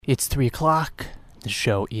It's 3 o'clock. The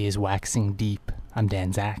show is Waxing Deep. I'm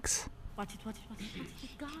Dan Zax. Watch it.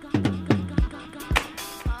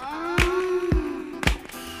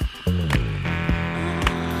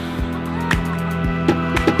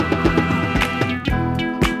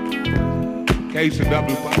 Case and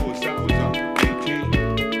W, what's up? 18.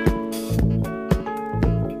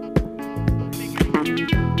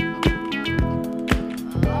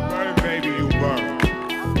 Burn, baby, you burn.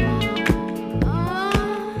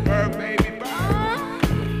 Burn, baby, burn.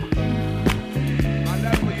 My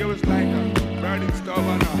love for you is like a burning stove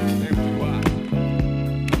on an empty box.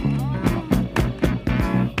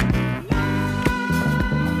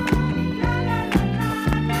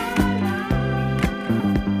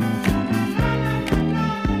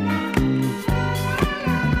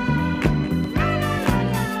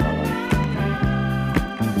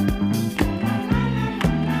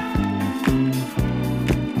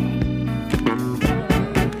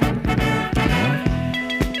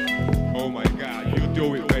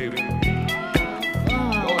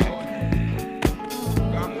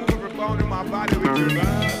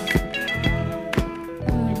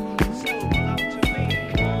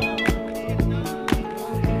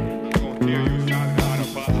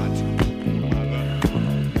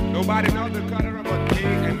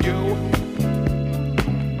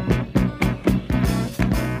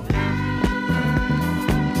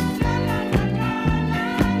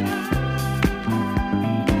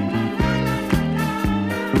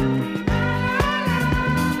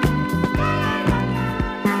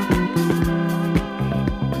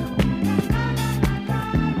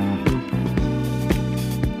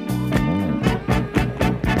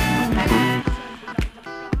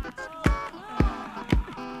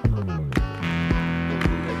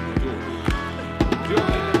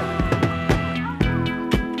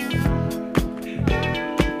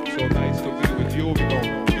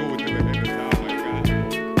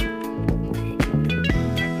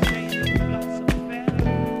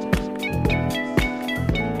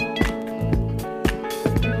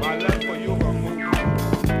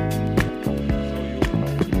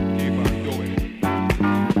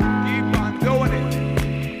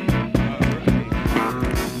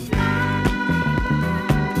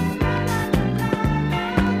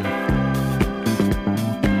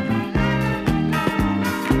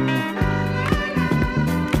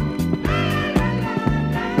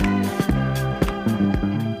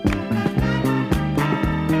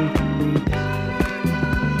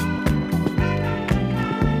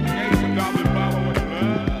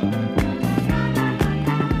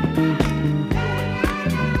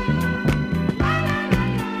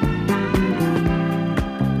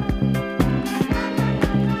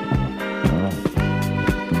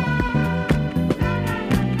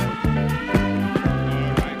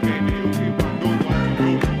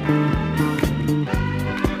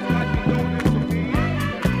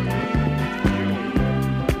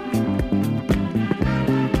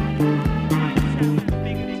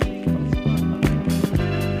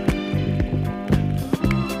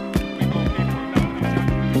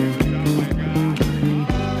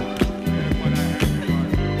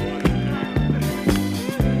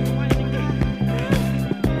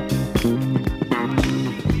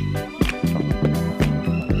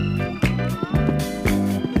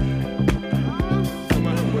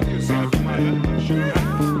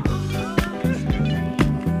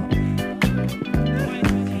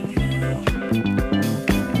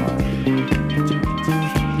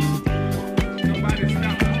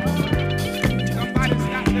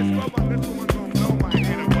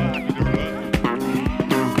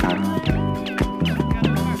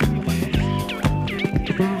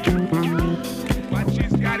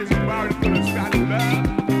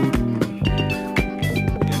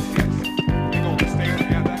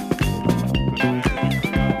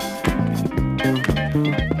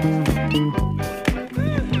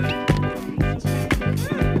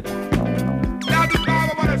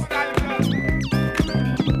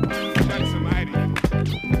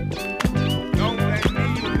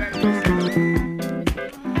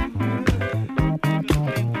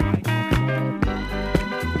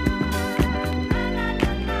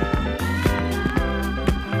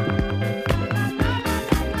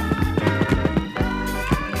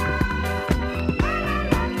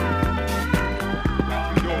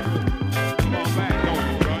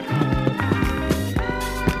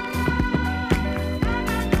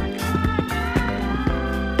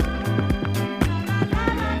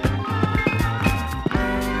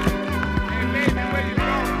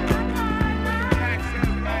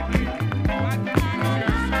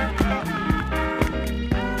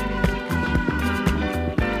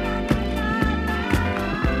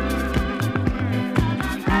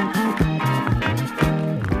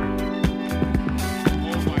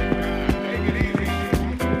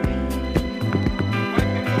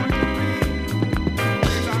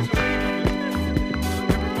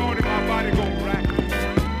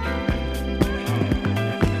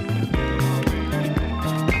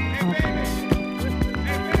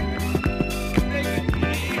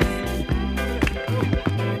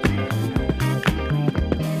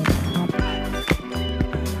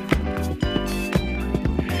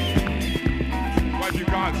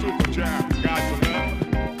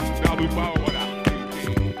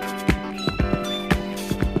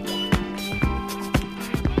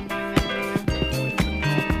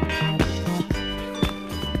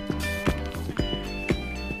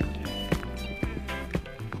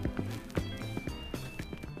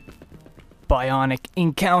 Bionic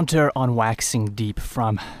Encounter on Waxing Deep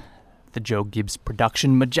from the Joe Gibbs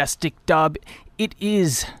production Majestic Dub. It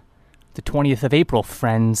is the 20th of April,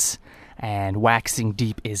 friends, and Waxing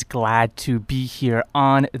Deep is glad to be here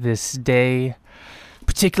on this day,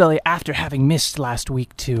 particularly after having missed last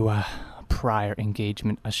week to a prior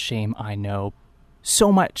engagement. A shame, I know.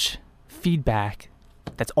 So much feedback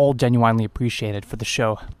that's all genuinely appreciated for the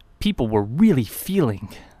show. People were really feeling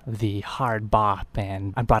the hard bop,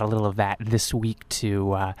 and I brought a little of that this week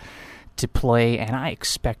to play, and I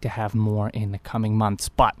expect to have more in the coming months.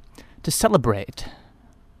 But to celebrate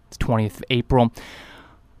the 20th of April,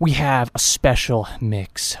 we have a special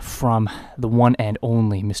mix from the one and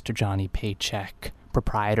only Mr. Johnny Paycheck,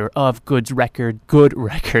 proprietor of Good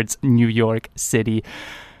Records, New York City.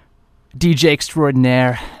 DJ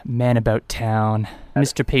extraordinaire, man about town,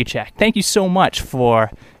 Mr. Paycheck. Thank you so much for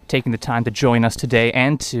taking the time to join us today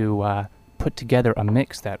and to put together a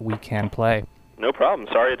mix that we can play. No problem.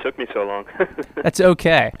 Sorry it took me so long. That's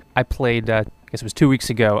okay. I played, I guess it was 2 weeks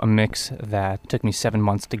ago, a mix that took me 7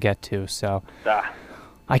 months to get to, so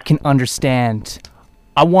I can understand.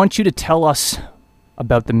 I want you to tell us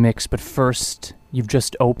about the mix, but first, you've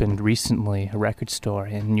just opened recently a record store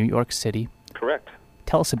in New York City. Correct.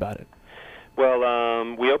 Tell us about it. Well,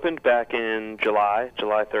 we opened back in July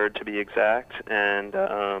 3rd to be exact, and,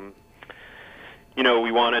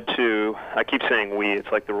 we wanted to, I keep saying we,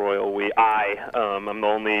 it's like the royal we, I'm the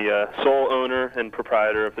only sole owner and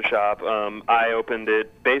proprietor of the shop. I opened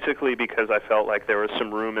it basically because I felt like there was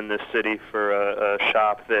some room in this city for a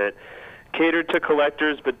shop that catered to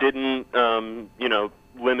collectors but didn't,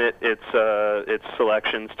 limit its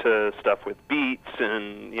selections to stuff with beats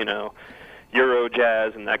and, Euro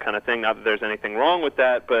jazz and that kind of thing. Not that there's anything wrong with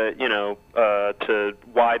that, but to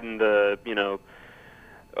widen the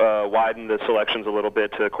selections a little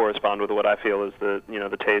bit to correspond with what I feel is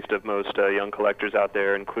the taste of most young collectors out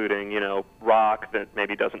there, including rock that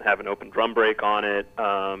maybe doesn't have an open drum break on it,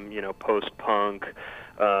 post-punk,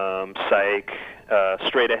 psych,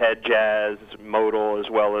 straight ahead jazz, modal, as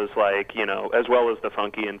well as the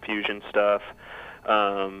funky and fusion stuff.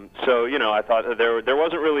 I thought there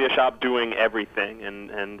wasn't really a shop doing everything,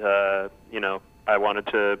 and I wanted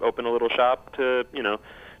to open a little shop to,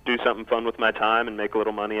 do something fun with my time and make a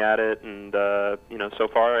little money at it, and, so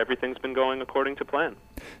far everything's been going according to plan.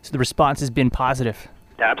 So the response has been positive?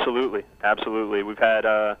 Absolutely. We've had,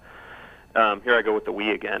 here I go with the we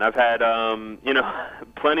again. I've had,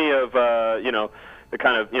 plenty of, the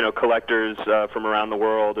kind of, collectors from around the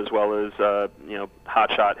world, as well as,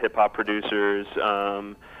 hotshot hip-hop producers,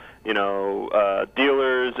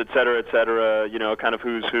 dealers, et cetera, kind of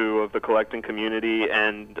who's who of the collecting community,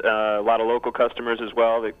 and a lot of local customers as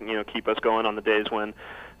well that, keep us going on the days when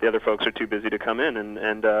the other folks are too busy to come in. And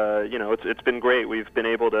it's been great. We've been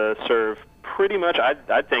able to serve pretty much,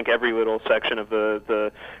 I think, every little section of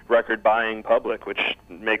the record buying public, which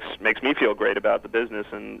makes me feel great about the business,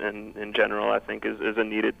 and in general, I think is a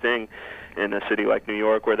needed thing in a city like New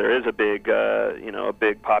York, where there is a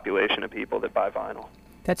big population of people that buy vinyl.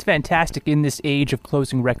 That's fantastic. In this age of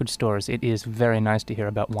closing record stores, it is very nice to hear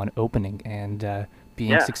about one opening and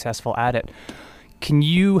being successful at it. Can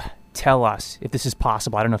you tell us, if this is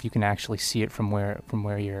possible, I don't know if you can actually see it from where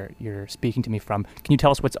you're speaking to me from, can you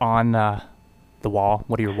tell us what's on the wall?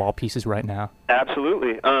 What are your wall pieces right now?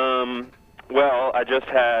 Absolutely. Well, I just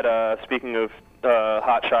had, speaking of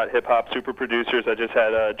hotshot hip-hop super producers, I just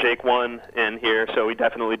had Jake One in here, so he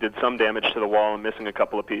definitely did some damage to the wall and missing a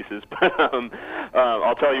couple of pieces. But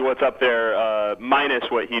I'll tell you what's up there, minus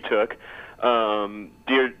what he took.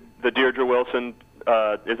 Deirdre Wilson,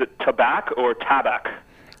 is it Tabac or Tabac?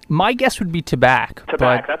 My guess would be Tabac.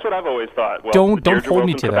 Tabac, that's what I've always thought. Well, don't hold Wilson,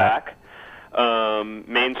 me to Tabac, that.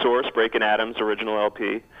 Main Source, Breaking Adams, original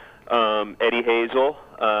LP. Eddie Hazel,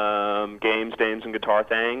 Games, Dames, and Guitar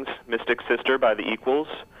Things, Mystic Sister by The Equals,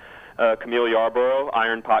 Camille Yarborough,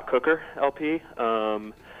 Iron Pot Cooker LP,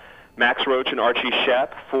 Max Roach and Archie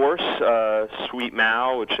Shepp, Force, Sweet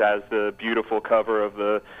Mao, which has the beautiful cover of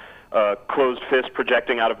the closed fist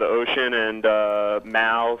projecting out of the ocean, and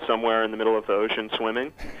Mao somewhere in the middle of the ocean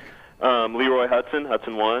swimming. Leroy Hudson,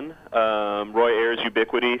 Hudson 1, Roy Ayers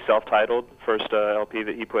Ubiquity, self-titled, first LP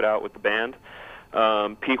that he put out with the band.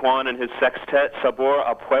 Pijuan and his sextet, Sabor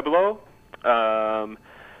a Pueblo,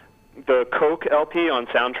 the Coke LP on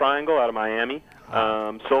Sound Triangle out of Miami,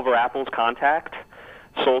 Silver Apples Contact,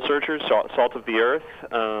 Soul Searchers, Salt of the Earth,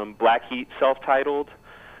 Black Heat self-titled,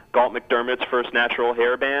 Galt McDermott's First Natural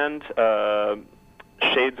Hair Band,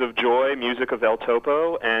 Shades of Joy, music of El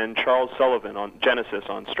Topo, and Charles Sullivan on Genesis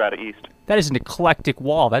on Strata East. That is an eclectic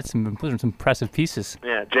wall. Those are some impressive pieces.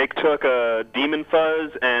 Yeah, Jake took Demon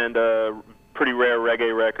Fuzz and pretty rare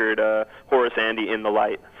reggae record, Horace Andy, In the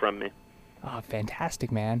Light, from me. Oh,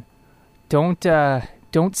 fantastic, man. Don't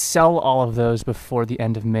sell all of those before the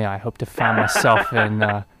end of May. I hope to find myself in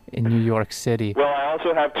New York City. Well, I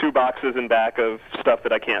also have 2 boxes in back of stuff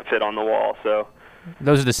that I can't fit on the wall, so...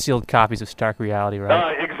 Those are the sealed copies of Stark Reality,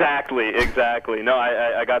 right? Exactly. No,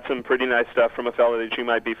 I got some pretty nice stuff from a fellow that you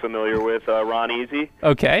might be familiar with, Ron Easy.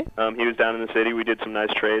 Okay. He was down in the city. We did some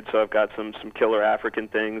nice trades, so I've got some killer African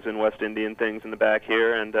things and West Indian things in the back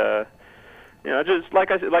here, and just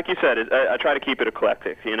like you said, I try to keep it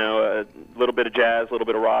eclectic. A little bit of jazz, a little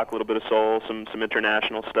bit of rock, a little bit of soul, some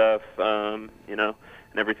international stuff, and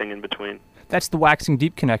everything in between. That's the Waxing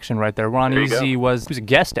Deep connection right there. Ron There Easy was a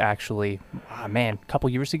guest, actually, a couple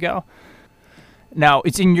years ago. Now,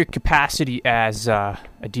 it's in your capacity as a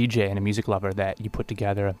DJ and a music lover that you put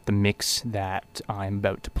together the mix that I'm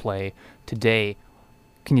about to play today.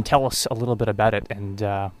 Can you tell us a little bit about it and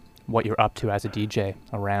what you're up to as a DJ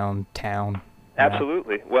around town?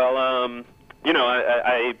 Absolutely. Well,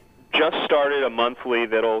 I just started a monthly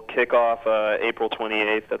that'll kick off April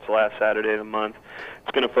 28th. That's the last Saturday of the month. It's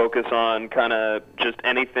going to focus on kind of just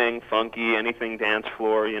anything funky, anything dance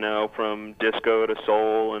floor, from disco to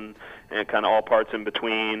soul and kind of all parts in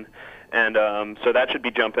between. And so that should be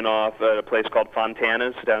jumping off at a place called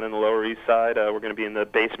Fontana's down in the Lower East Side. We're going to be in the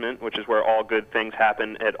basement, which is where all good things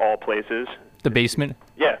happen at all places. The basement?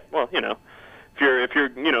 Yeah. Well, if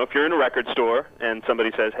you're in a record store and somebody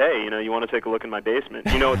says, "Hey, you want to take a look in my basement,"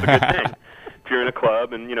 it's a good thing. If you're in a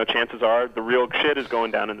club and chances are the real shit is going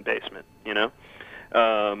down in the basement.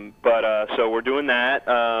 So we're doing that.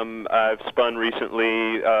 I've spun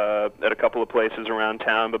recently at a couple of places around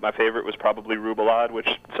town, but my favorite was probably Rubalade, which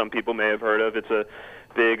some people may have heard of. It's a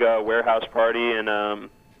big warehouse party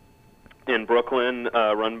in Brooklyn,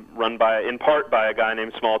 run by in part by a guy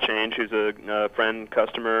named Small Change, who's a friend,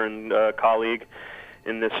 customer, and colleague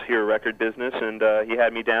in this here record business, and he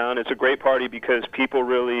had me down. It's a great party because people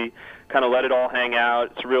really kind of let it all hang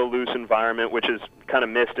out. It's a real loose environment, which is kind of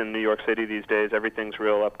missed in New York City these days. Everything's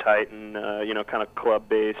real uptight and kind of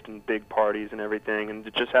club-based and big parties and everything, and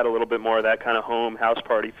it just had a little bit more of that kind of home house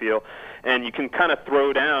party feel. And you can kind of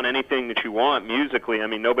throw down anything that you want musically. I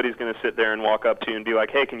mean, nobody's going to sit there and walk up to you and be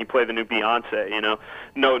like, "Hey, can you play the new Beyonce?"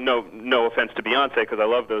 No offense to Beyonce, because I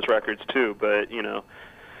love those records too, but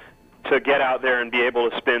to get out there and be able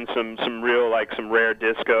to spin some real, some rare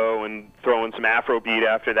disco and throw in some Afrobeat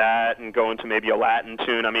after that and go into maybe a Latin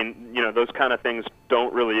tune. I mean, those kind of things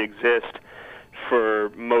don't really exist for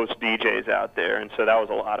most DJs out there, and so that was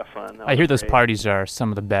a lot of fun. I hear those parties are some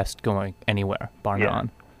of the best going anywhere, bar none.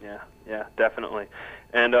 Yeah, definitely.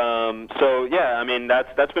 And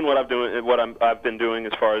that's been what I've been doing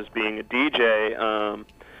as far as being a DJ.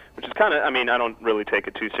 Which is kind of, I don't really take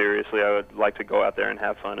it too seriously. I would like to go out there and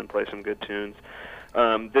have fun and play some good tunes.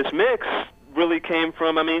 This mix really came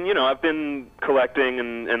from, I've been collecting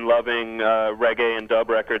and loving reggae and dub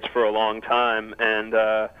records for a long time, and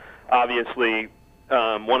obviously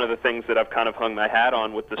one of the things that I've kind of hung my hat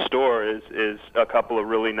on with the store is a couple of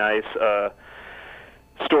really nice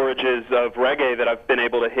storages of reggae that I've been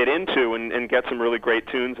able to hit into and get some really great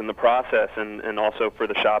tunes in the process, and also for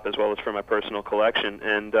the shop as well as for my personal collection.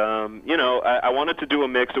 And I wanted to do a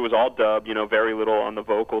mix that was all dub, very little on the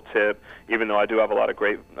vocal tip, even though I do have a lot of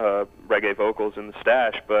great reggae vocals in the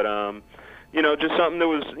stash, but just something that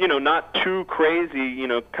was not too crazy,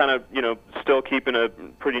 kind of still keeping a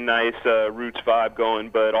pretty nice roots vibe going,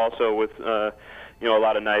 but also with a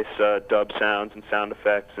lot of nice dub sounds and sound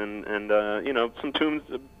effects and some tunes,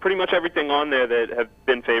 pretty much everything on there that have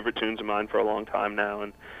been favorite tunes of mine for a long time now,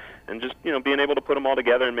 and just, being able to put them all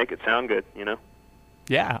together and make it sound good,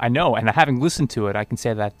 Yeah, I know, and having listened to it, I can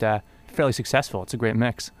say that fairly successful. It's a great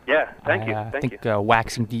mix. Yeah, thank you. I think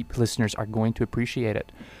Waxing Deep listeners are going to appreciate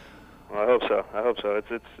it. Well, I hope so.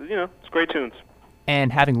 It's great tunes.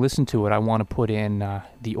 And having listened to it, I want to put in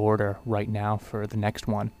the order right now for the next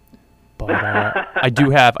one. But I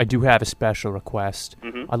do have a special request.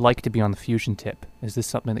 Mm-hmm. I'd like to be on the fusion tip. Is this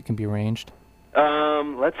something that can be arranged?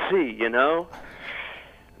 Let's see.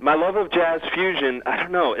 My love of jazz fusion, I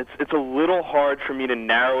don't know. It's a little hard for me to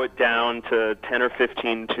narrow it down to 10 or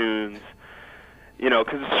 15 tunes.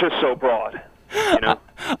 Because it's just so broad.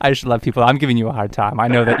 I just love people. I'm giving you a hard time. I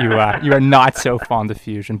know that you are not so fond of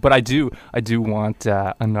fusion, but I do want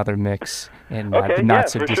another mix in the not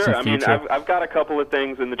so distant future. I've got a couple of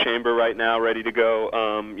things in the chamber right now, ready to go.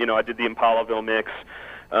 I did the Impalaville mix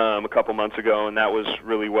a couple months ago, and that was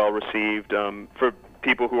really well received. For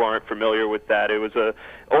people who aren't familiar with that, it was a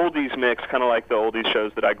oldies mix, kind of like the oldies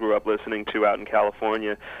shows that I grew up listening to out in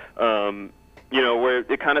California. where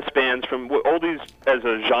it kind of spans from oldies as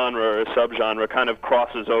a genre or a subgenre kind of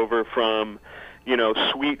crosses over from,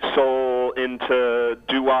 sweet soul into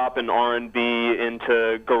doo-wop and R&B,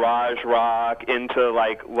 into garage rock, into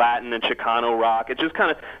like Latin and Chicano rock. It's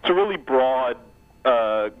a really broad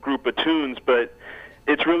group of tunes, but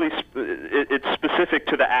it's really it's specific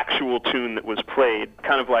to the actual tune that was played,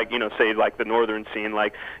 kind of like, say like the northern scene,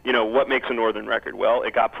 like, what makes a northern record? Well,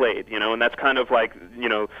 it got played, and that's kind of like,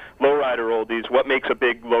 lowrider oldies. What makes a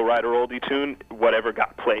big lowrider oldie tune? Whatever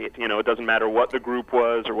got played. It doesn't matter what the group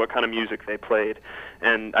was or what kind of music they played.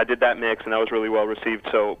 And I did that mix, and that was really well received.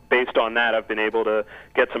 So based on that, I've been able to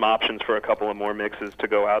get some options for a couple of more mixes to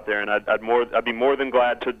go out there, and I'd be more than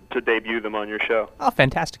glad to debut them on your show. Oh,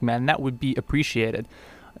 fantastic, man. That would be appreciated.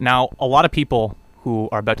 Now, a lot of people who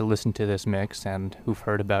are about to listen to this mix and who've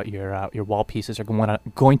heard about your wall pieces are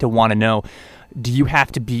going to want to know, do you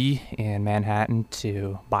have to be in Manhattan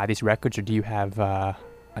to buy these records, or do you have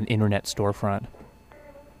an internet storefront?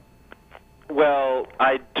 Well,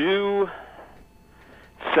 I do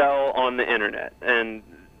sell on the internet, and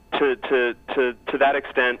to that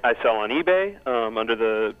extent, I sell on eBay under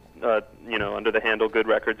the handle Good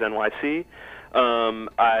Records NYC.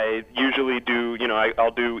 I usually do,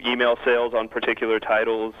 I'll do email sales on particular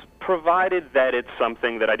titles, provided that it's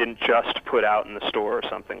something that I didn't just put out in the store or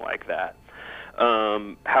something like that.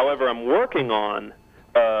 However, I'm working on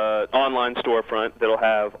online storefront that'll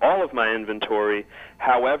have all of my inventory.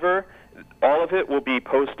 However, all of it will be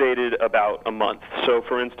post-dated about a month. So,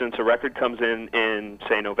 for instance, a record comes in,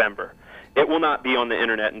 say, November. It will not be on the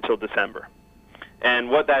internet until December. And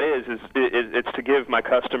what that is it's to give my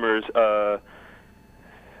customers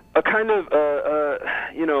a kind of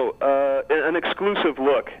an exclusive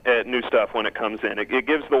look at new stuff when it comes in. It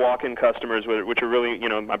gives the walk-in customers, which are really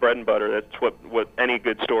my bread and butter. That's what any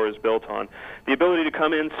good store is built on. The ability to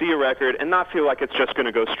come in, see a record, and not feel like it's just going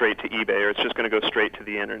to go straight to eBay or it's just going to go straight to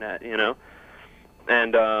the internet.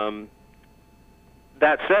 And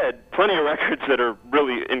that said, plenty of records that are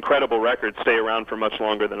really incredible records stay around for much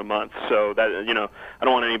longer than a month. So that I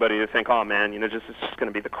don't want anybody to think, oh man, it's just going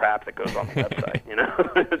to be the crap that goes on the website.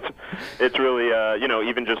 It's really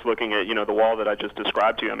even just looking at the wall that I just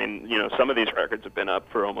described to you. I mean, some of these records have been up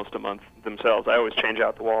for almost a month themselves. I always change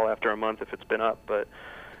out the wall after a month if it's been up, but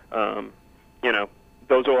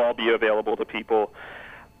those will all be available to people.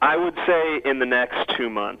 I would say in the next 2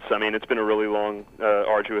 months. I mean, it's been a really long,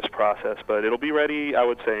 arduous process, but it'll be ready, I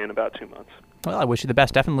would say, in about 2 months. Well, I wish you the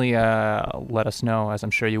best. Definitely let us know, as I'm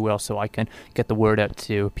sure you will, so I can get the word out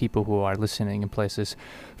to people who are listening in places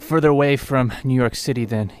further away from New York City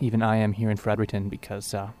than even I am here in Fredericton,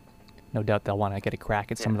 because no doubt they'll want to get a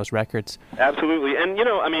crack at some of those records. Absolutely. And,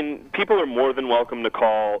 people are more than welcome to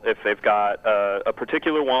call if they've got a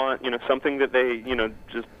particular want, something that they,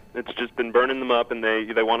 it's just been burning them up, and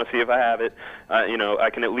they want to see if I have it. I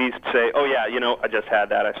can at least say, oh, yeah, I just had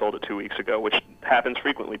that. I sold it 2 weeks ago, which happens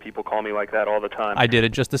frequently. People call me like that all the time. I did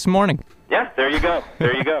it just this morning. Yeah, there you go.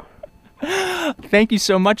 There you go. Thank you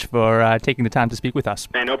so much for taking the time to speak with us.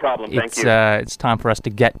 Hey, no problem. Thank you. It's time for us to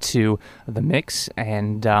get to the mix,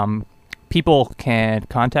 and people can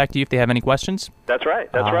contact you if they have any questions. That's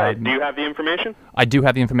right. That's right. Do you have the information? I do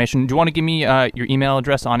have the information. Do you want to give me your email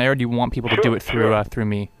address on air, or do you want people to do it through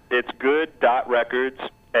me? It's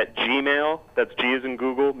good.records@gmail. That's G as in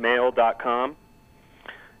Google, mail.com.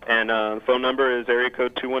 And the phone number is area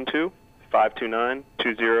code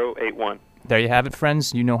 212-529-2081. There you have it,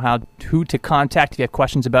 friends. You know who to contact if you have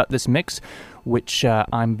questions about this mix, which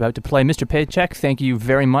I'm about to play. Mr. Paycheck, thank you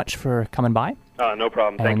very much for coming by. No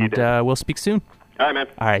problem. Thank you, Dan. And we'll speak soon. All right, man.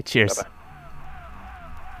 All right, cheers. Bye-bye.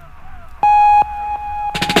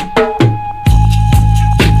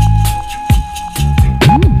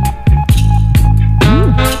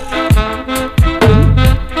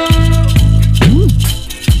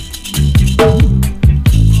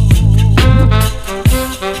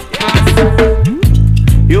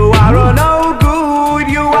 You are a no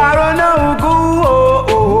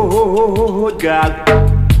good, girl,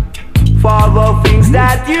 for the things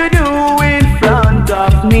that you do in front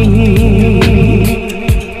of me.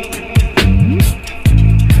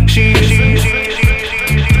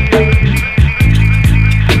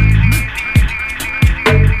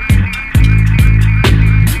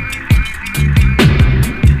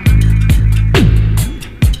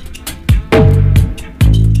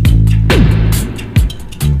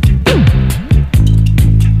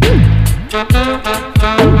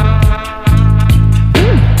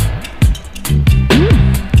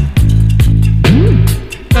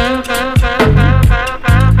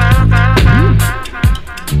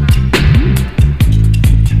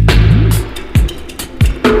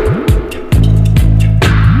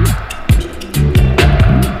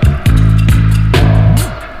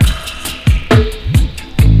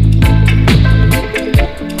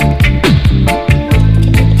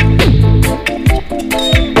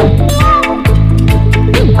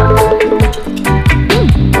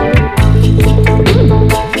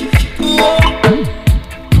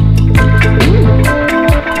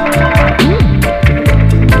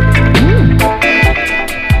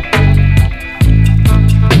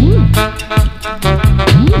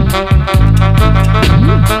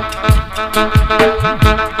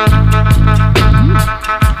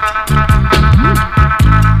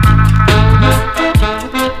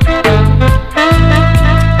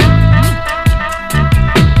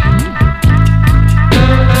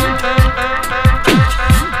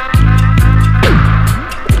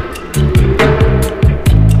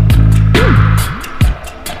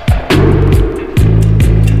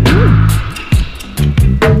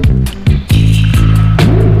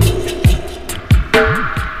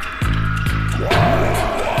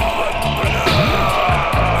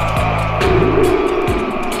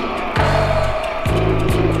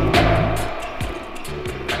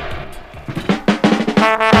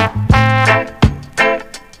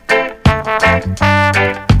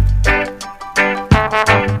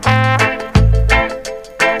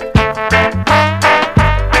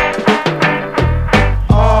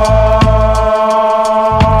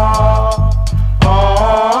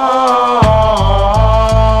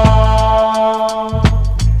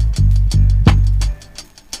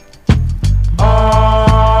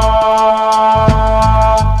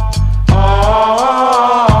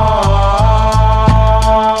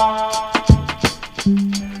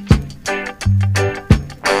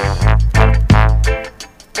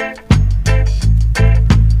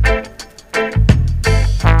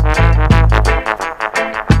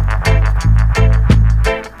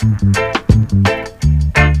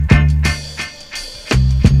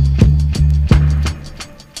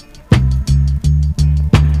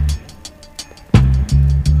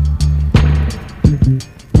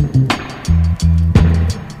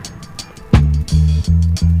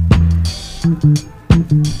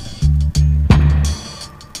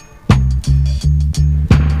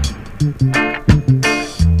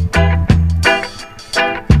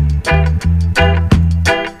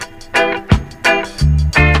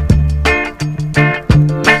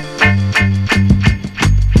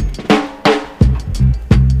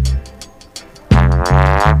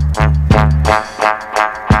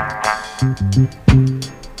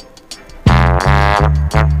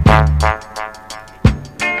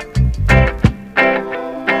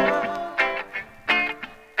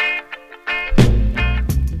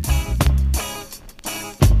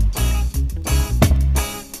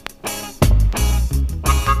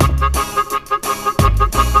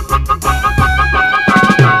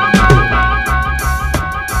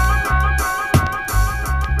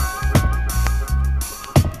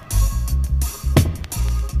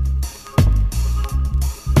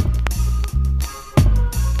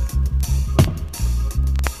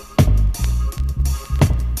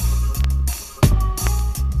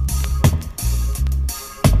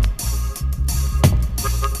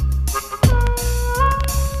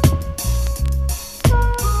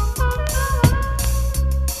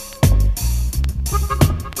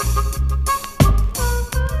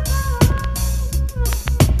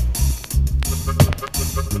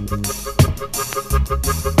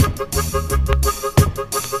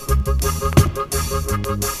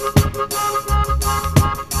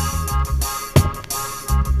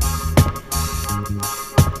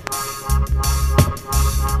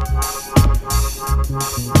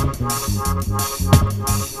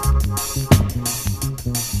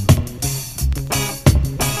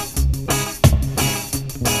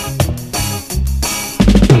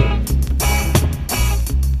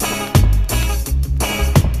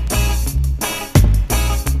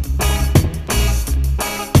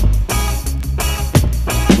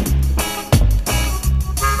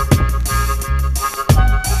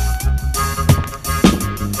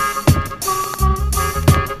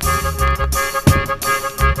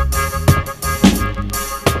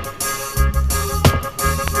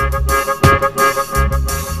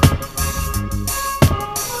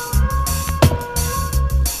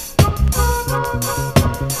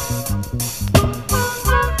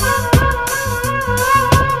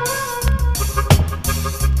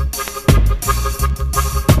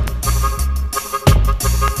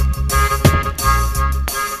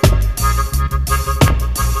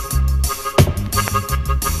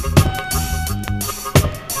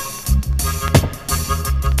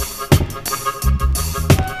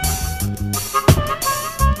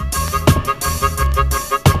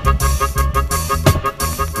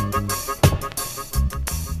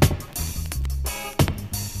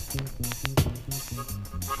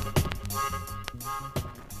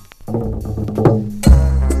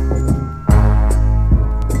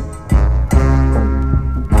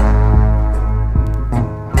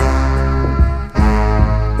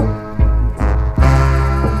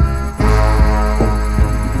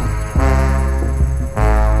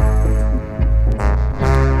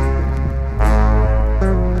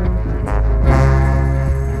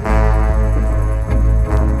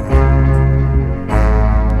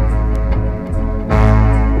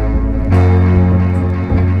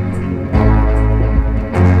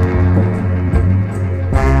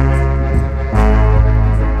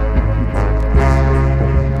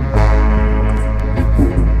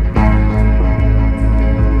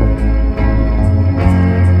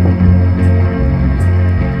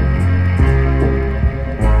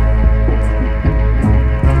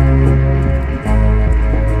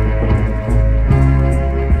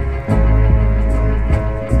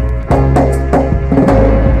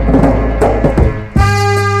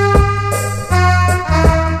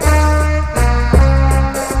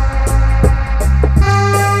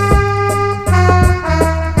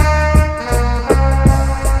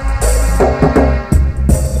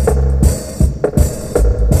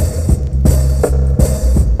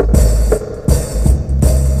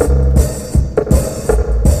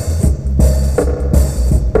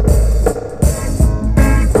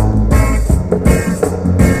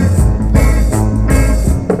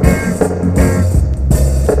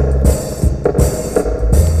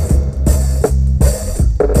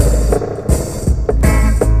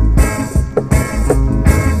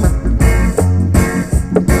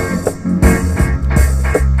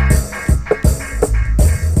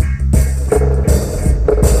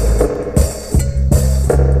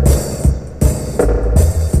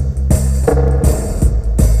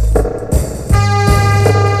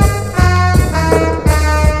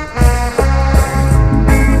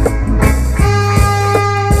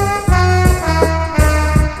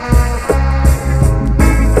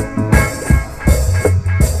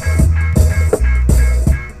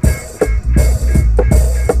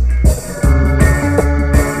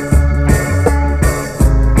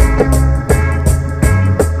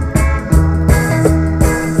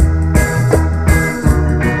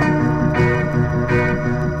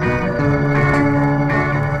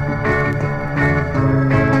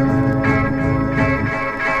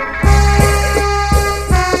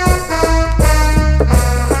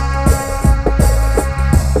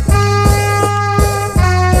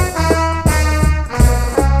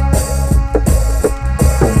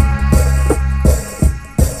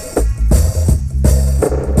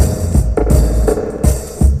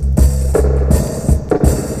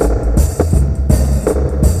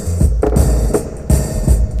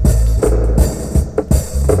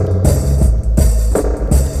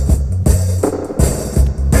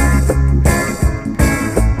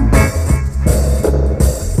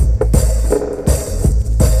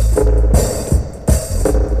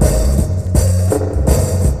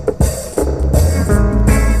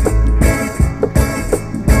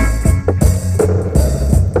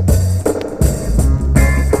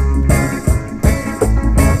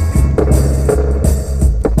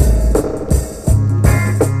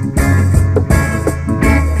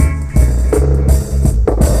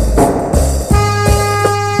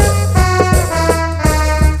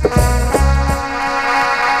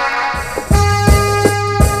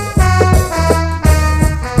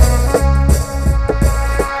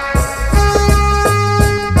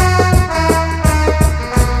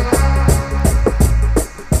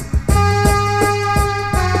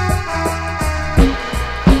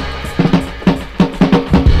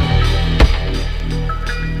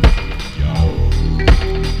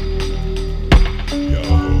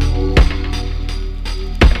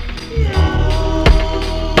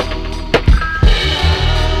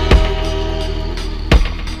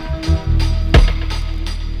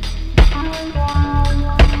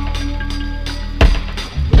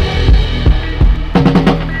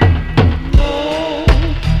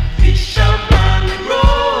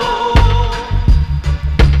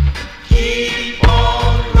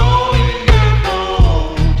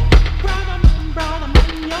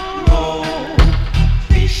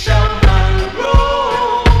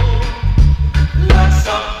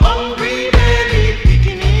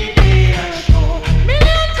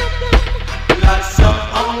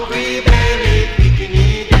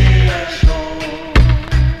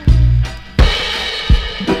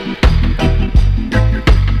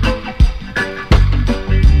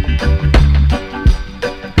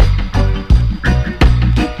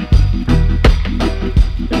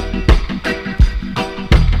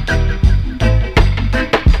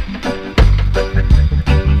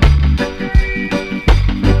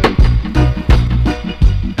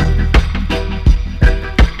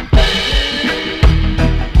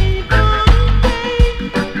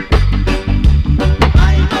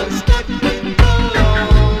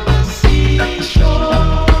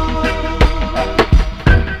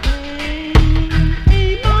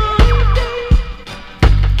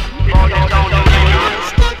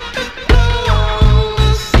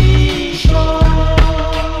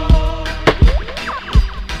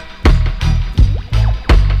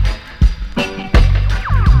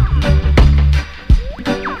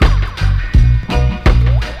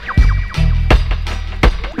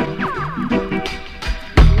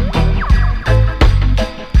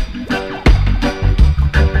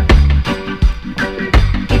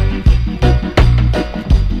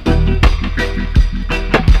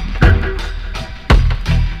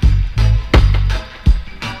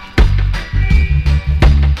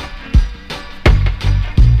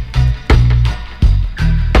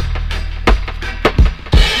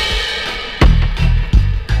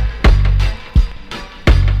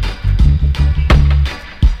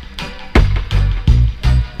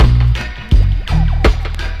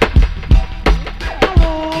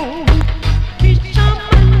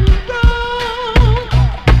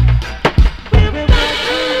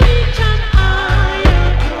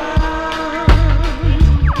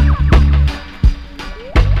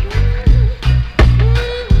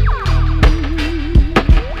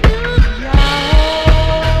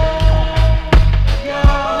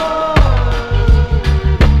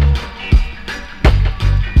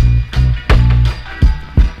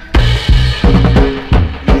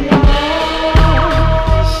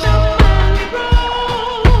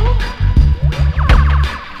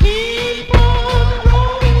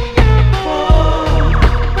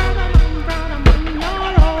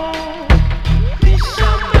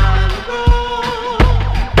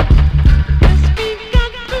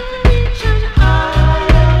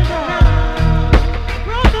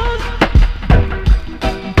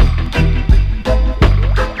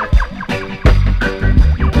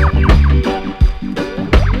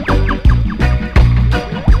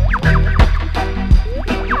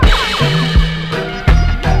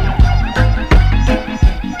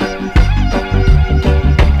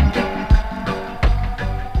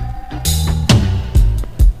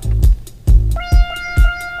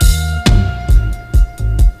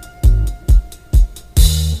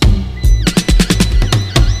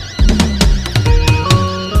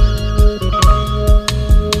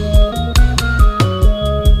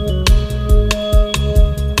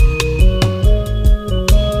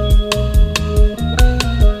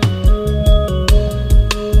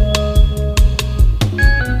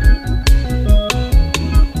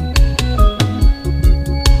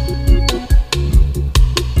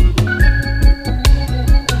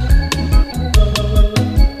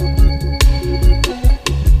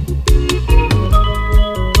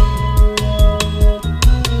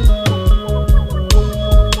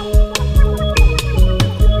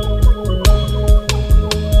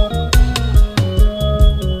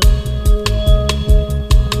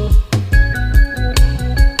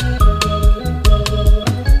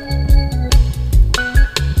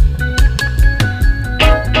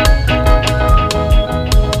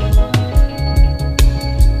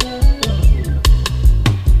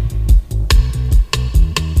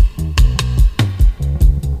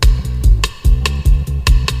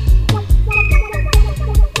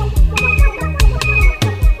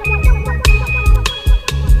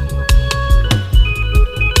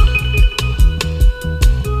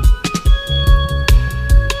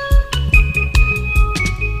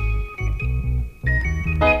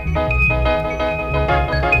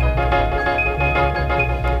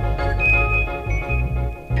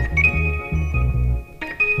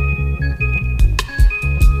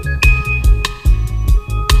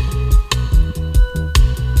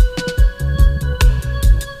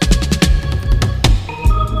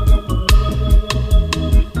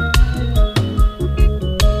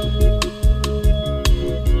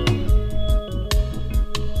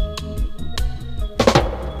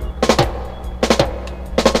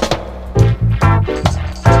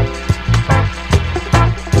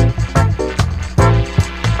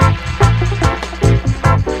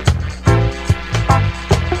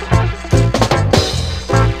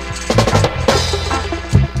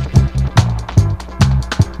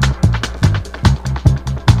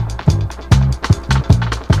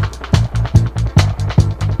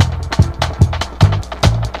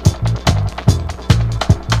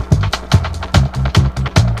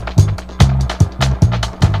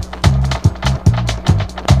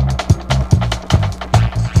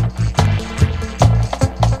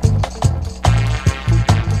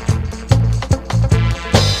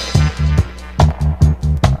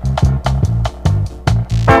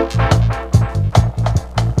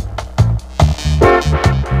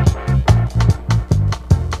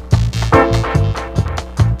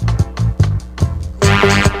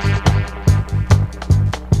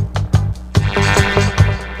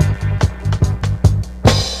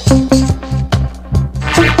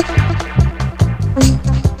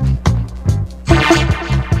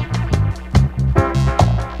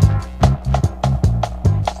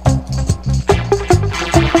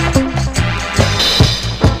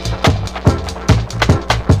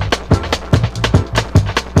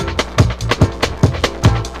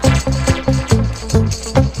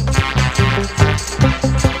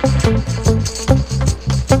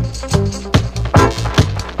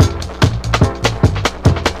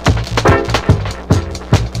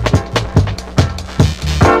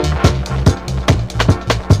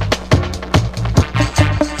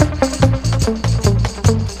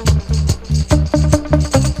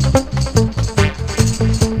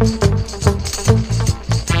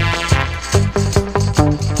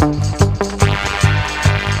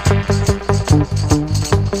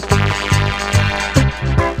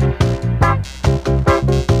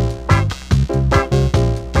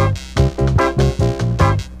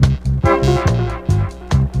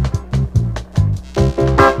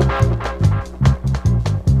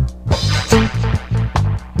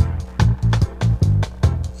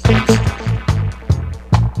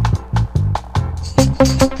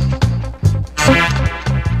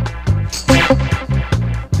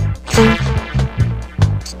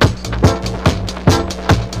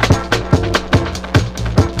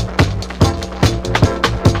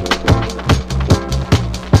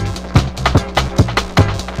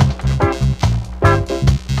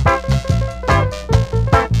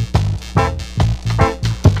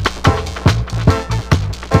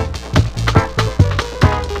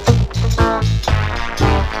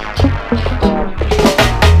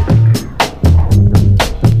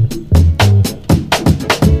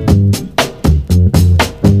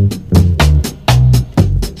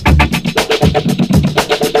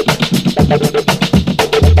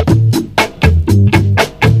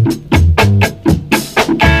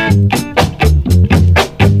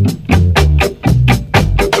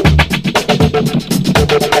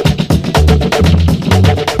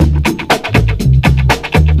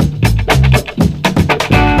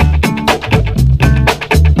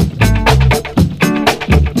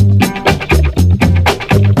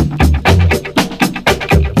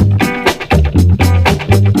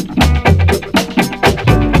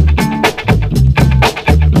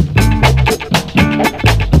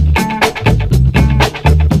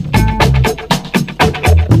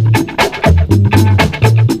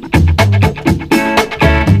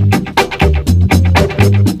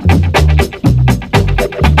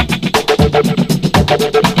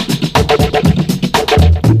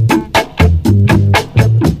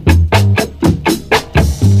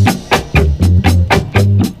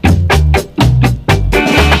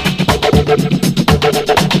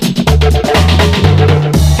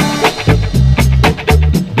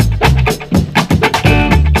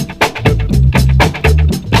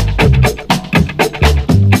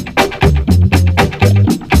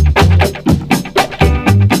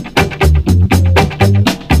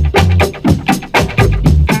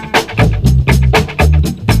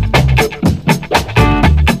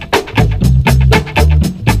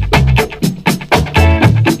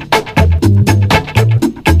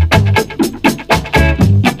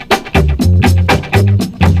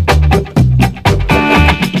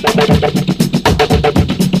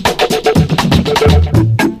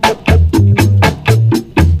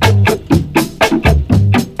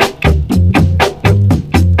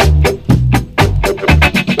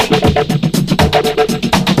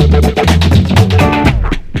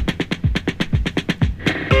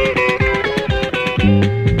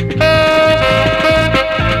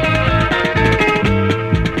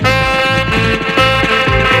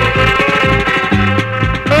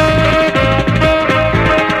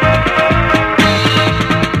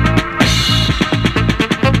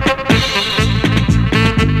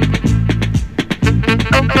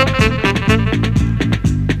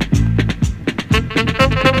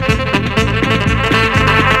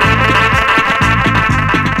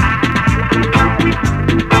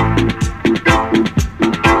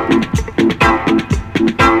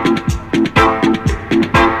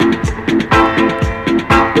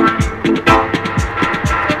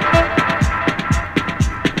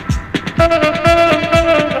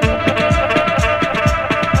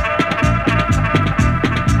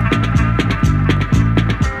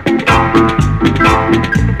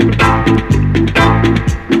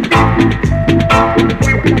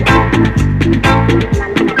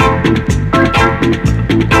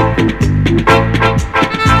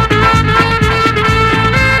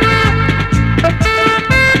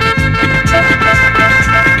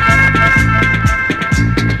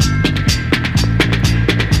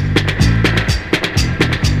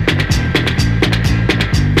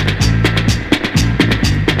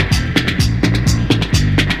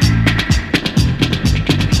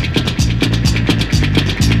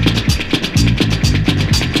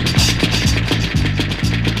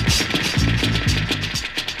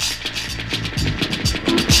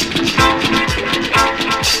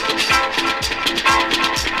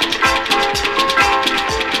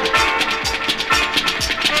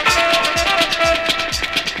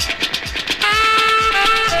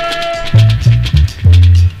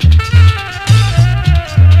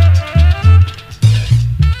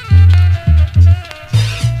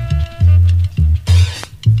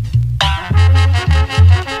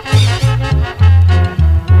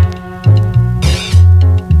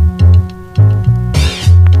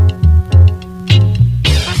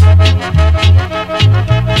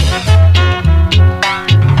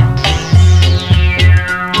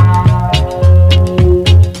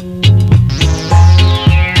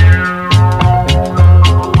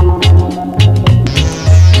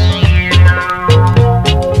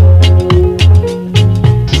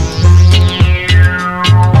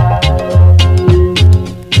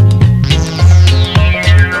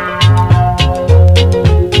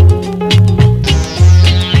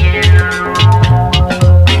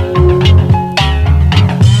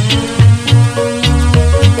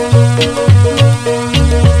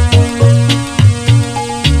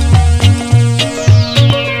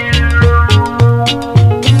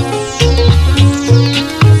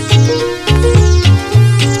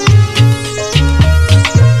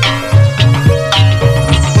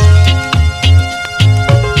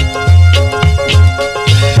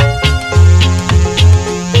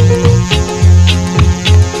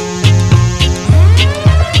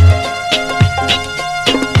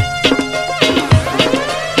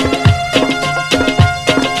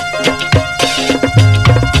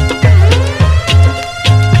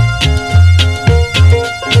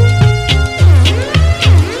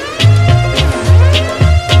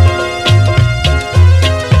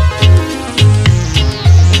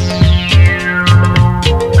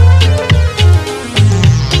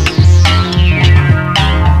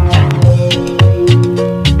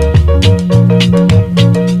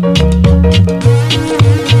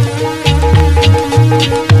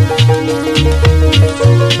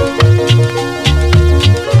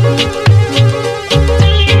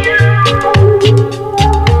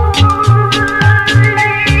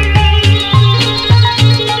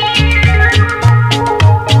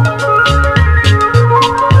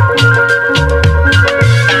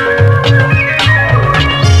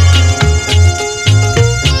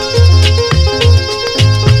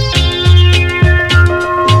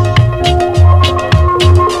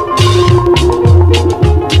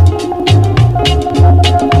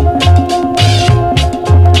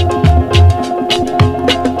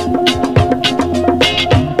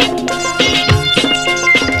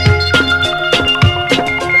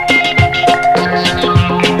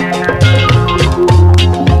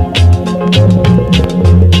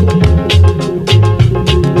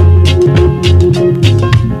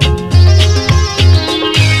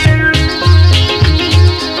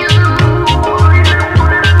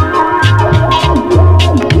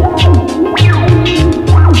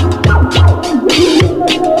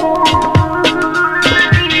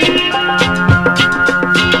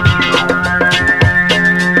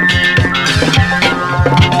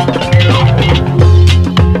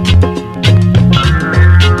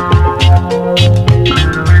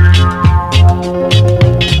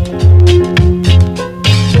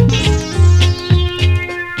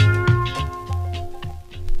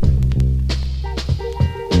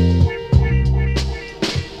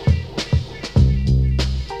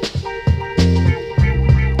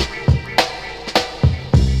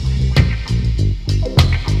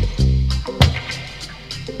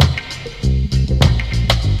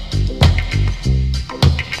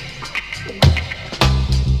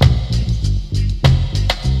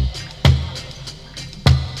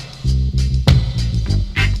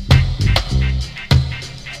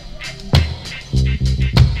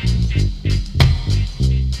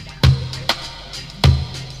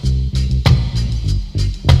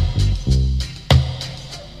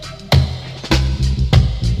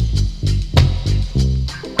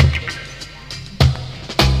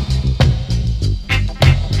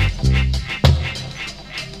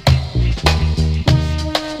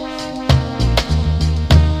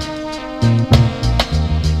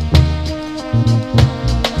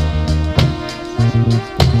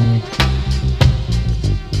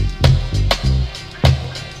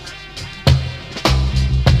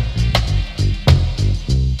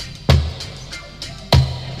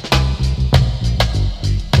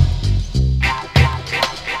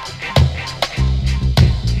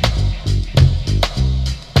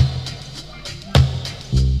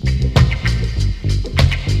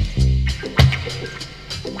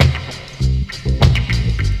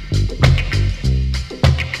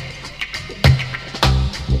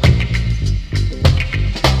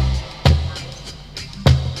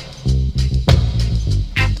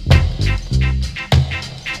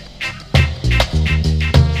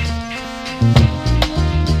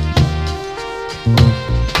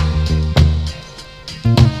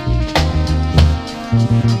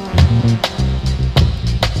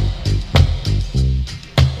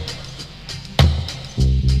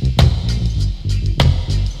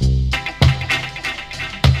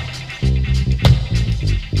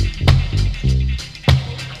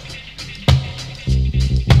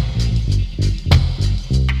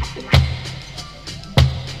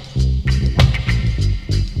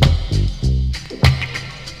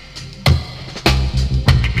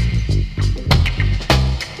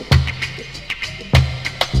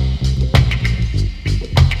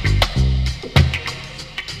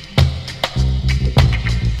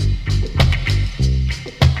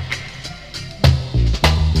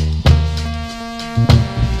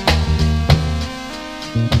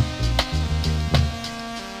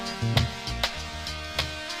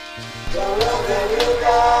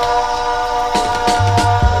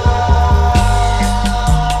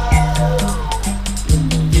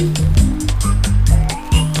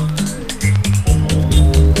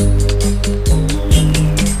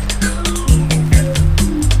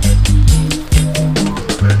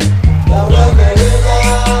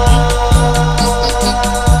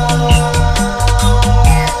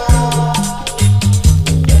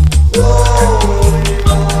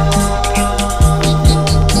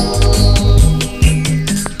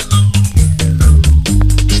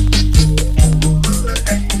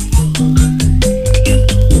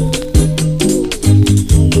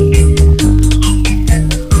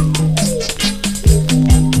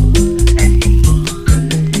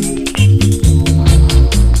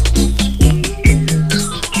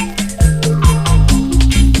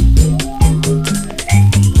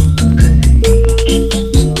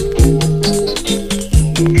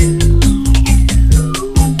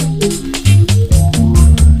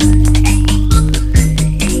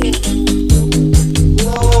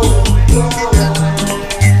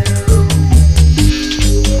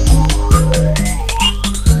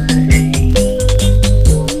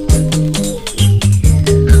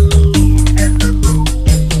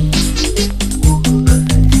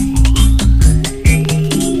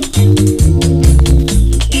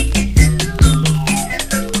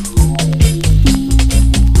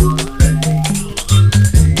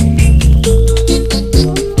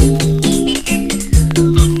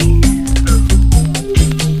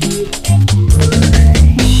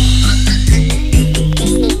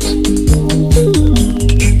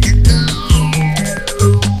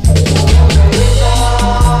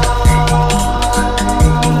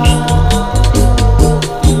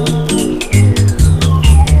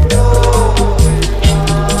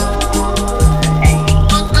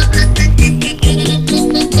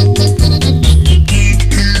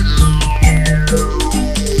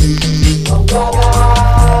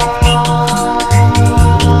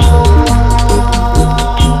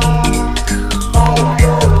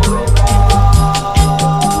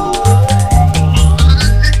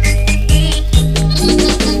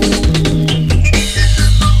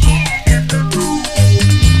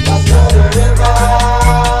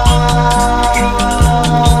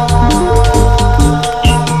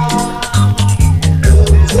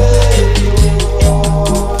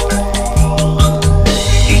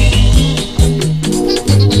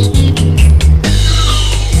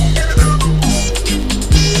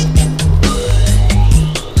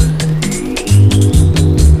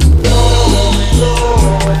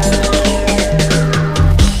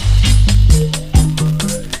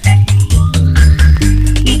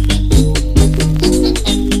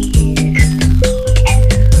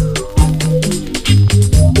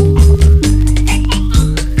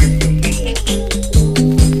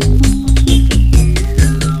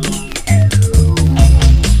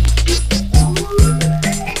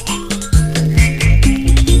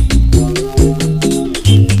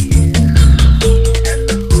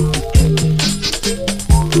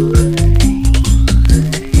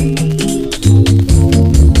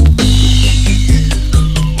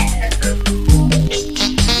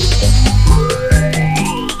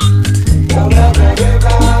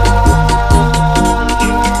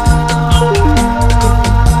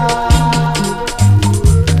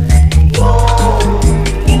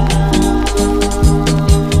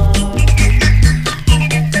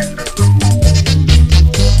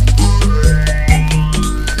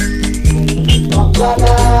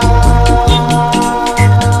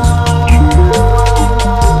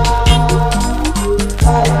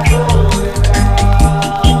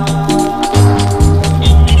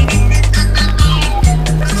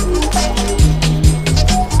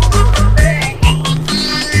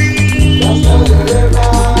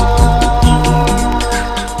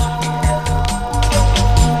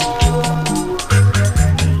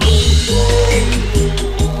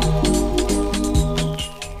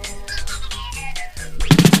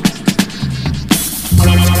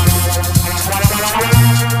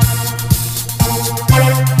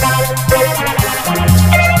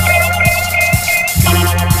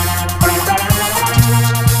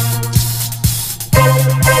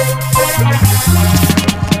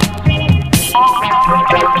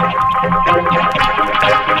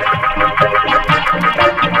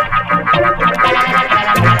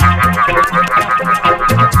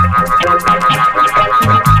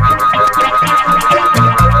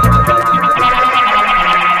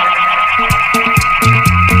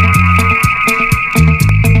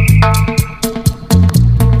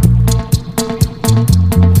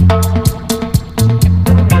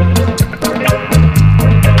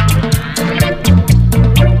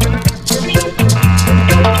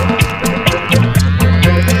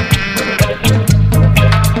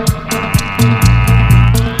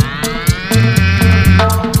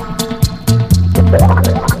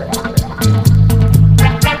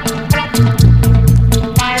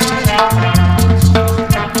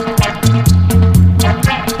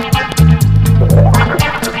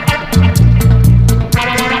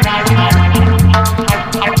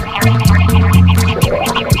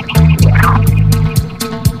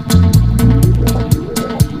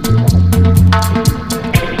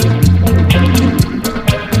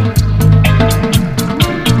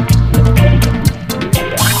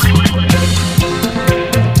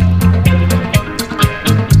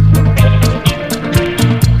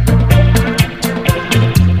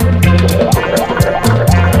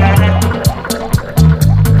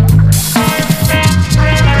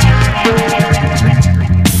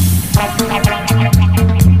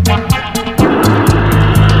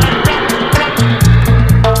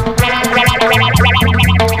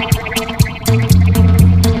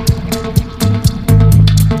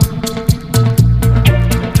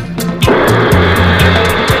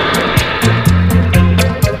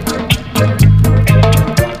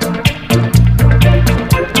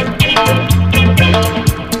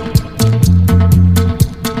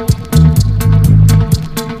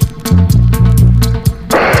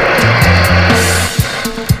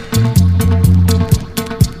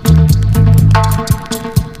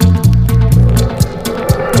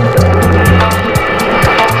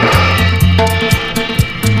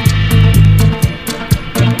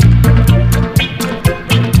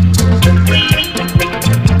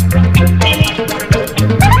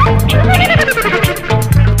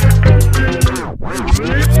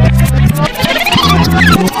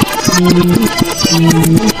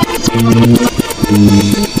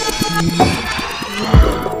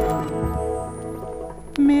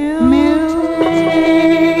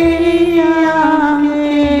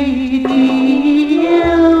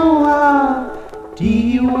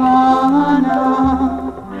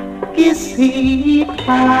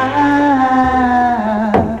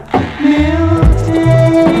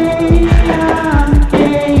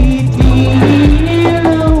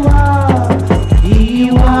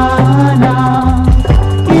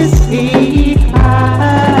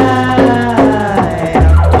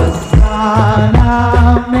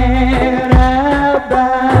 Sana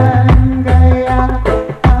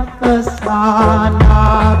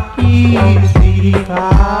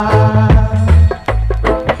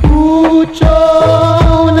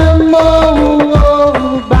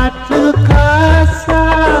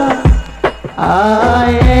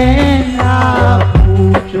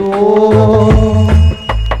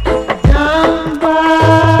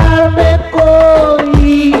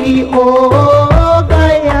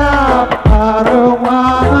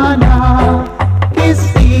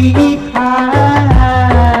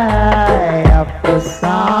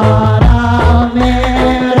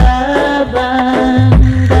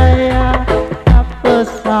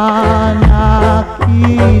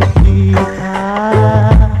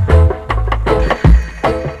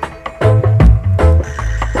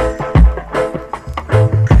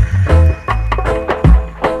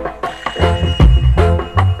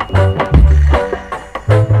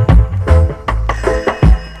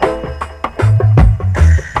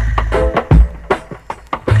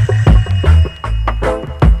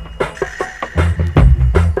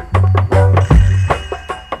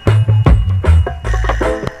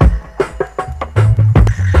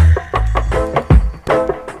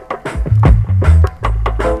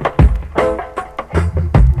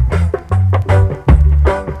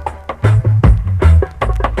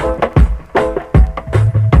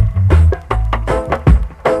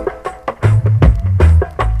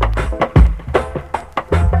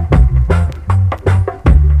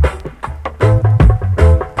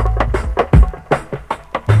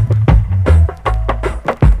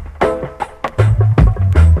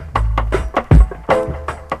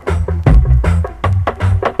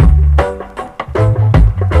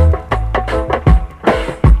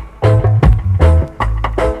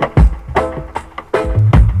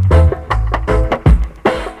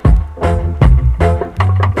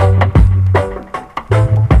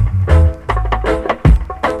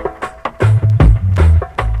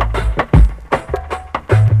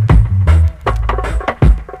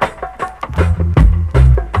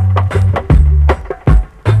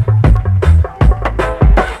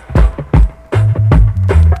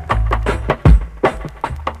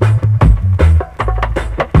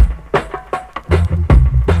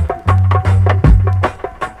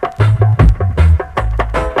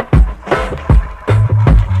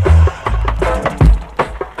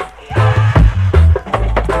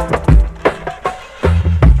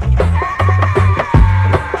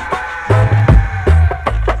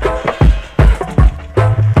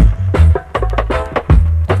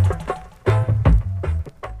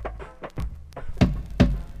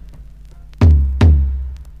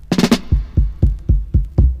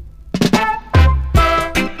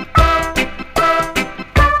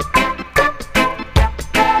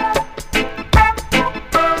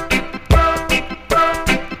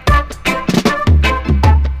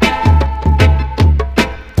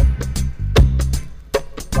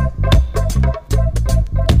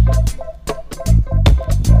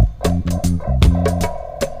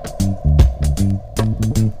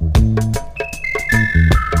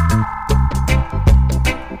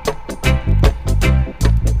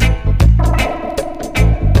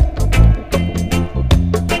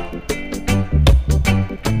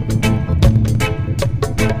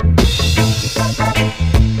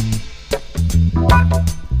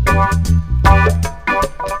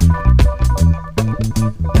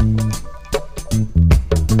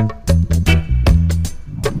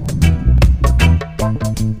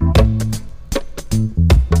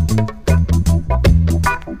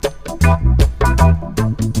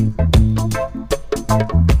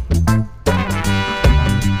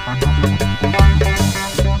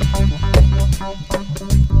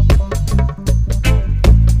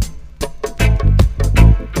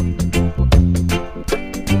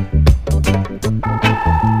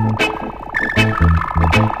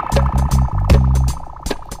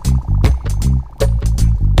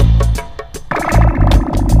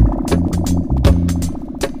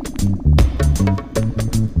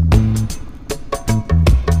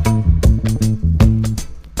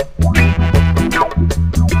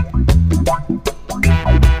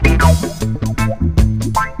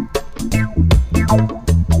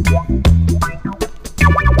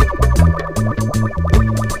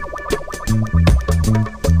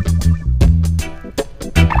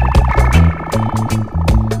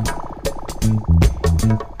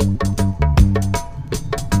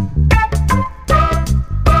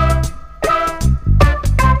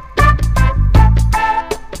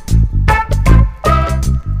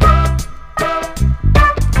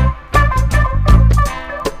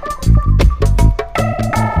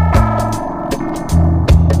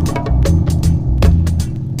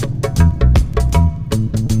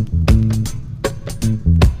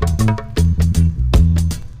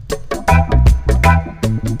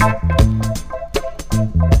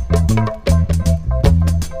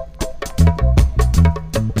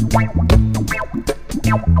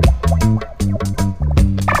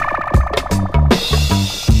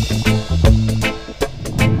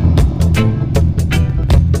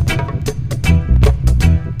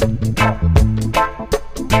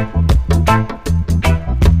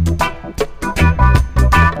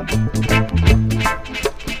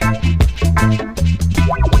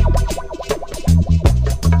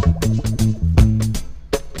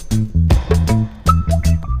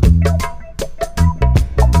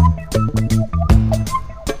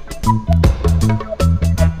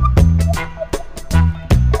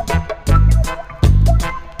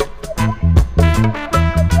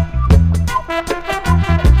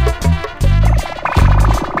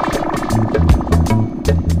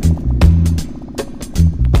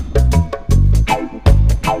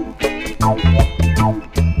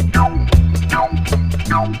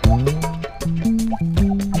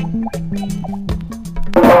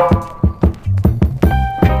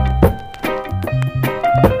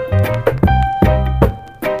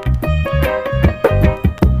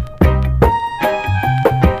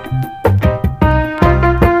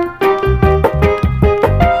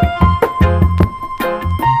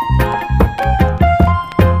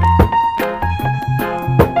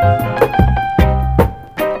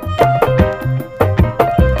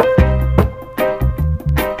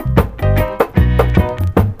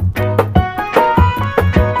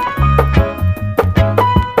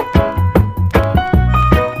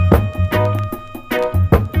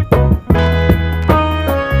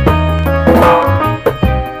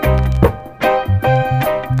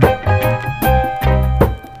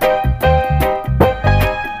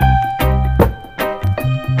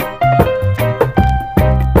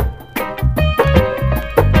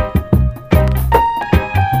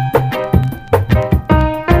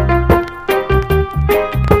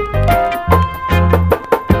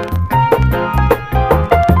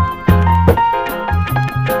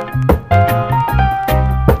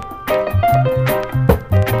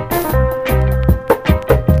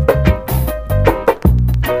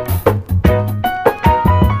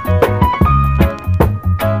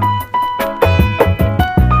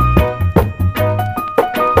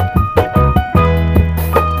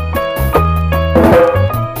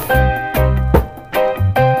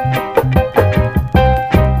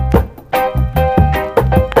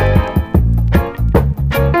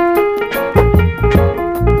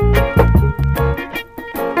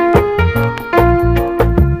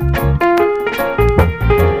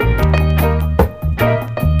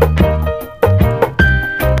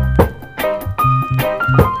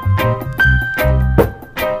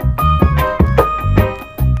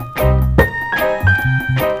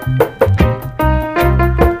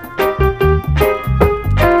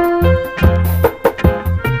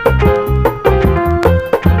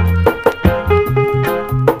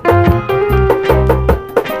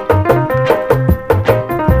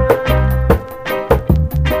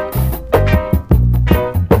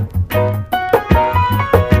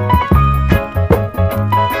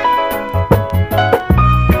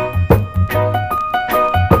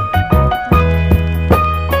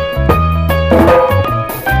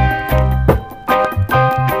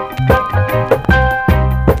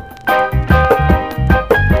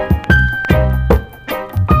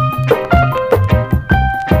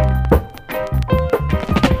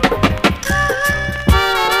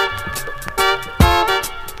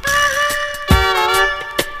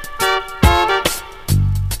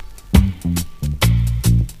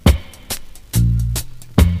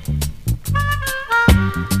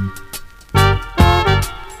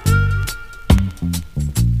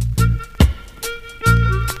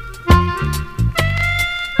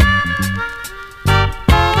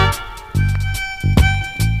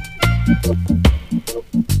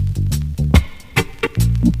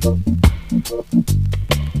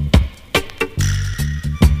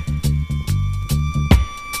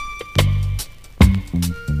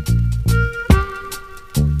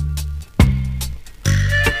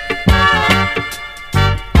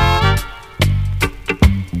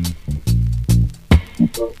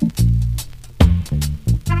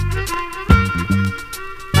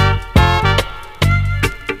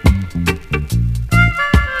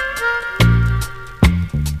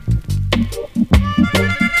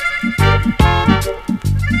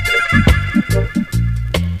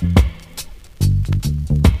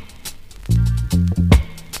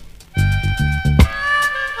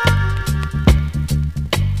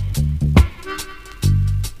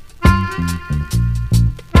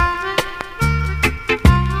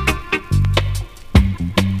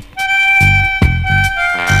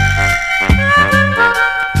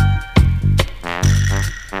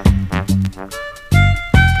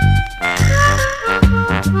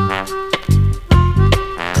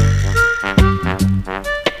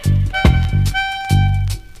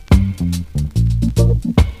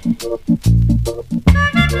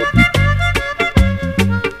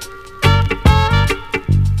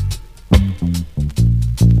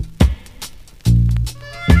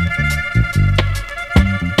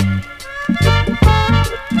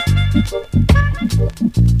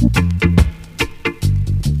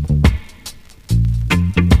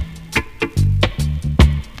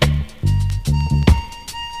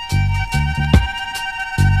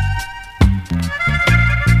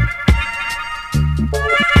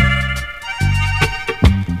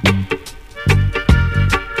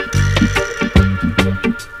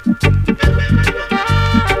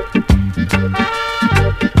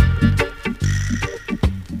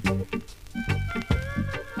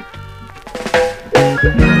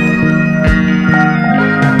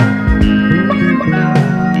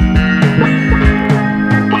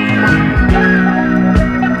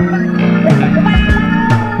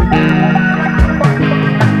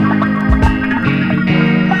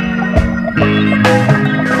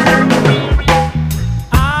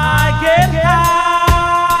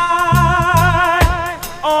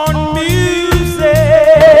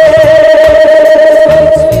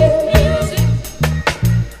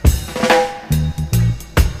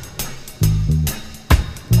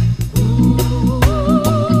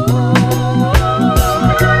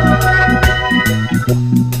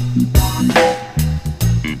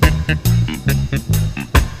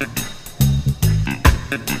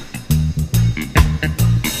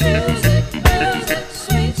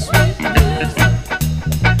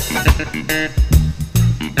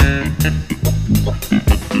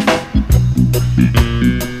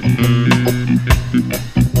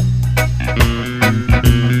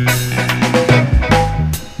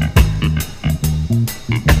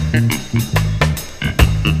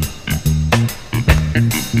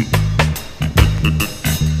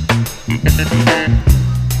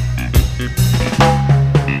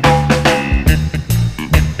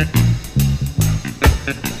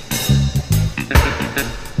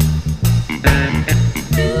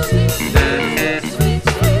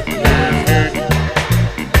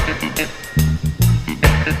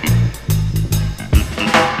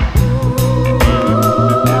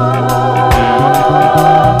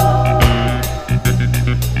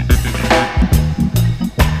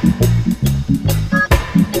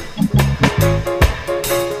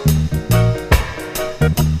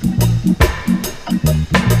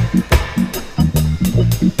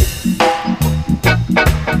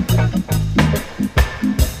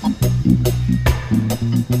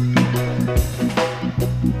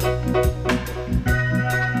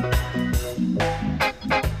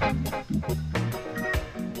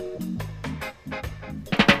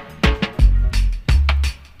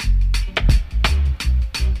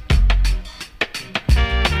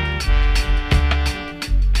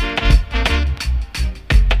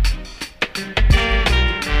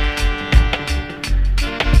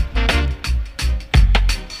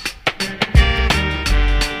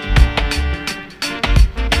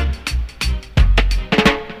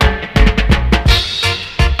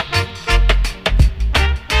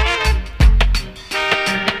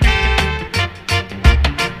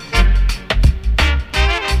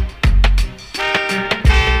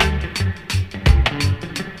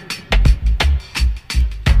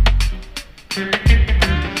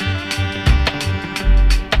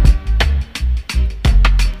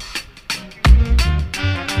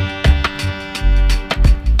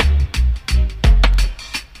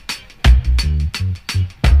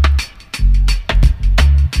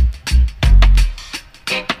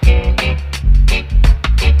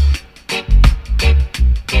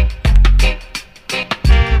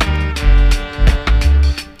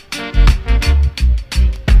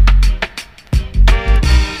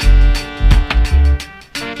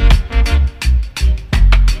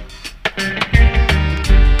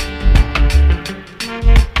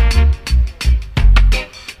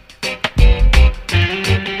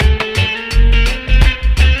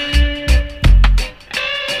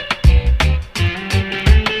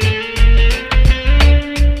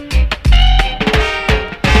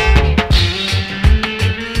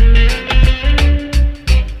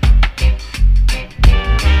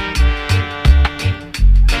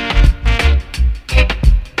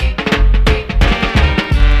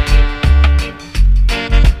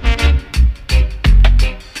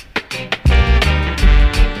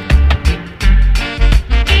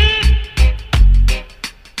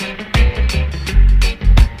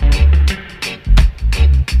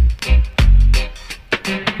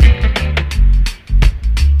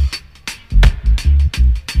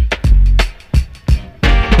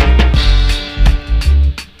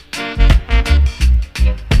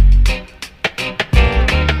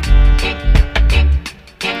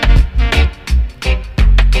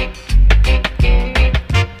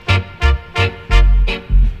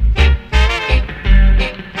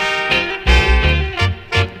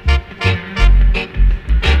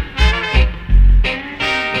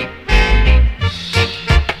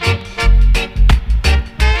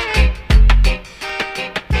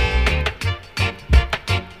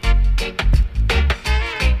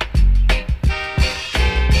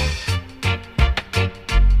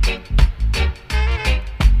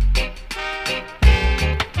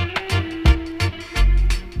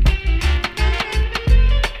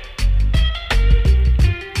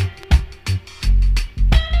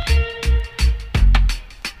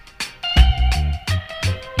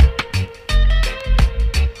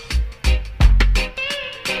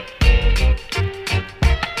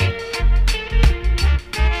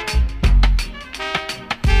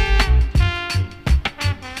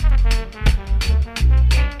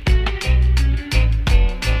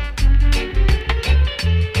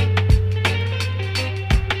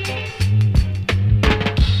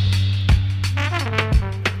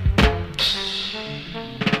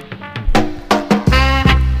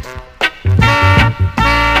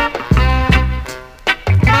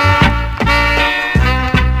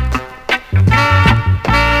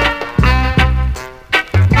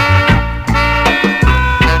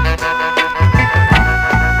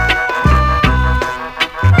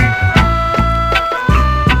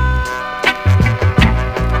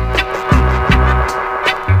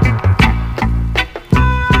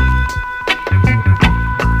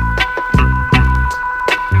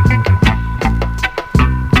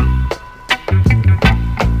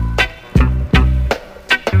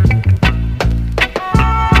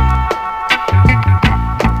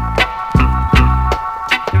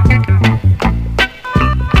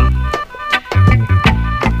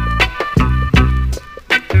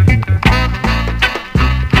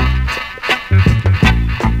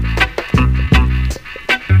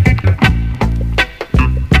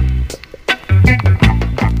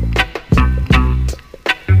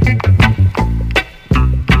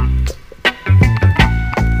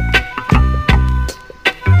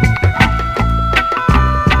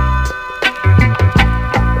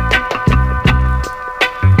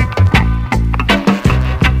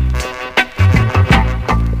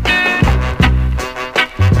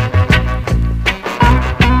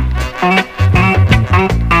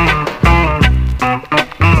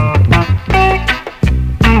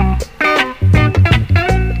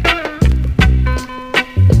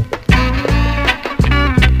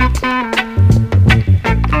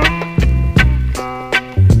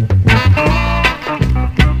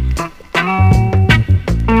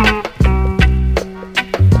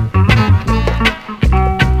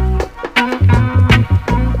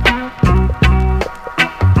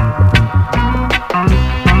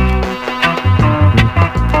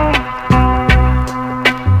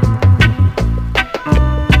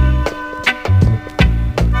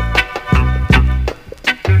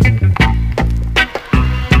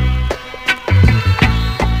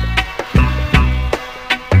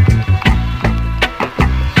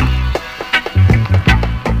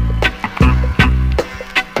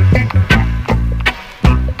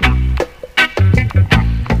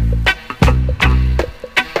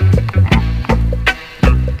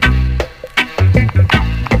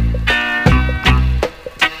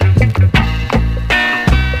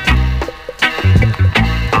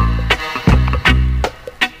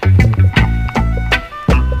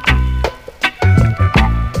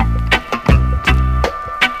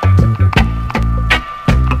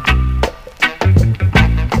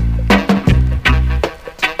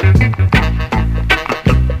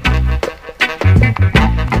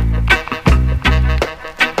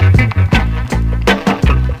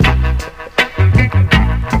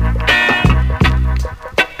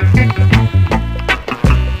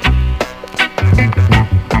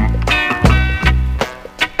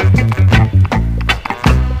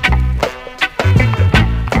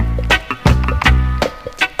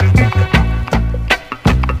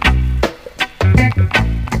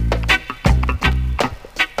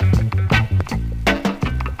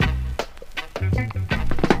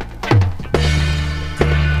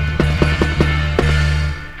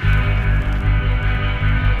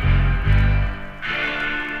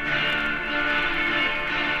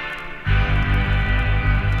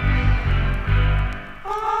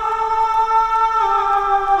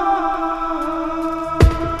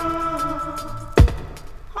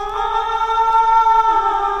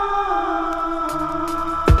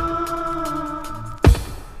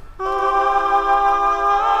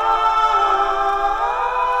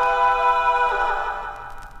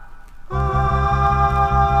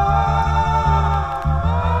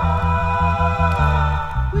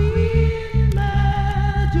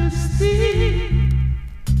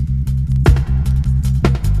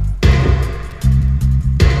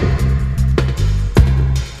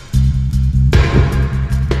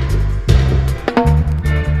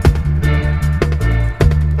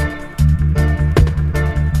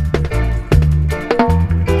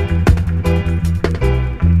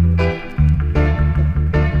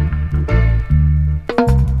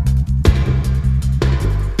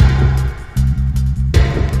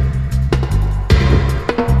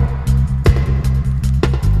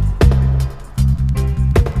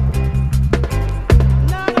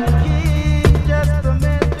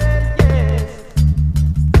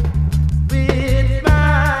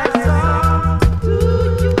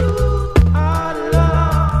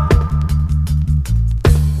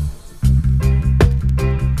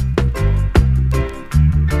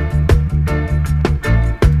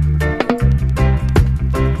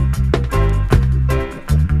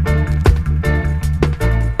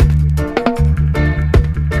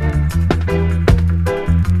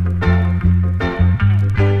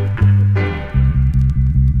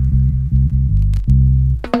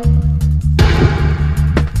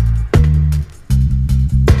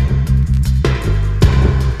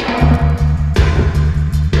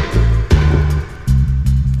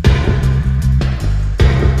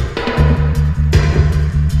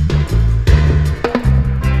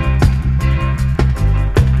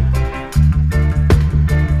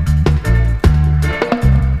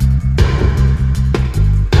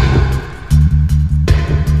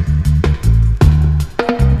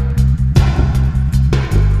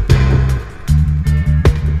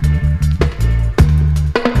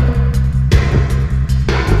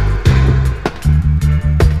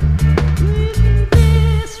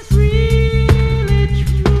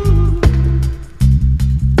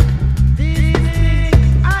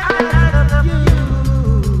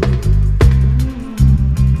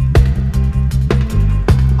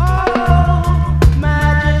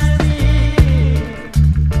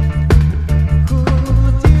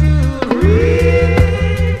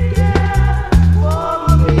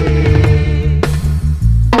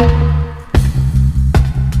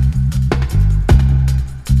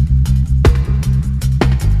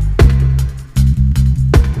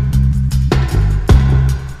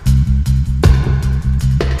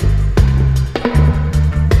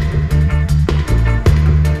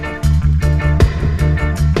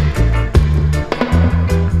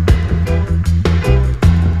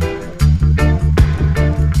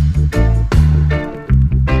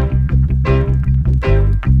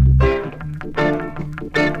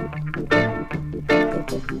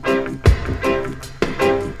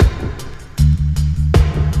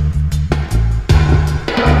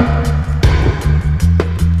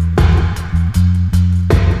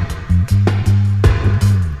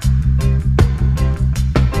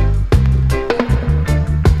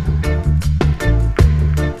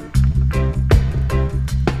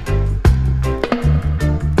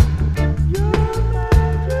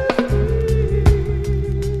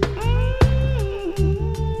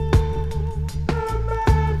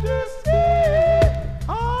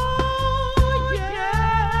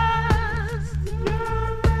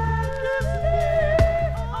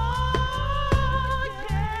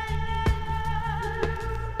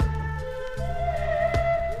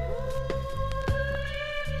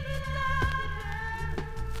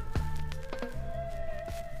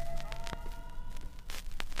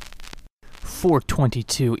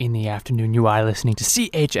 4:22 in the afternoon. You are listening to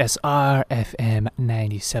CHSR FM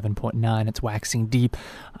 97.9. It's Waxing Deep.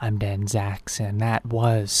 I'm Dan Zacks, and that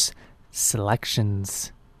was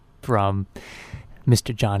selections from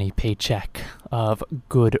Mr. Johnny Paycheck of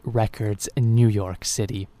Good Records in New York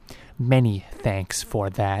City. Many thanks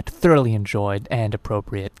for that. Thoroughly enjoyed and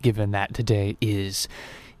appropriate, given that today is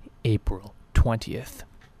April 20th.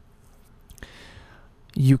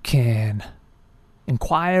 You can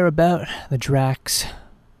inquire about the tracks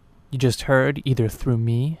you just heard either through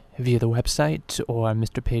me via the website or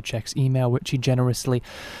Mr. Paycheck's email, which he generously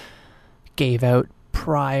gave out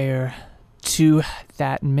prior to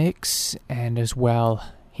that mix, and as well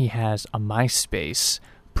he has a MySpace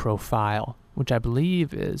profile, which I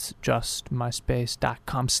believe is just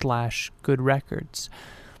myspace.com/goodrecords,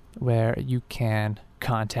 where you can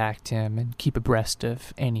contact him and keep abreast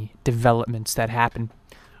of any developments that happen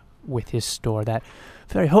with his store that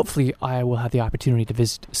very hopefully I will have the opportunity to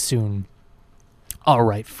visit soon. All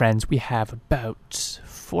right, friends, we have about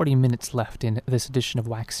 40 minutes left in this edition of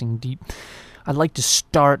Waxing Deep. I'd like to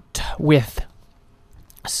start with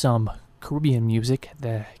some Caribbean music,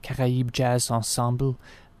 the Caraïbe Jazz Ensemble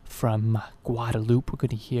from Guadeloupe. We're going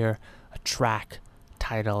to hear a track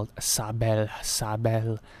titled Sa Belle, Sa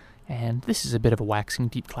Belle, and this is a bit of a Waxing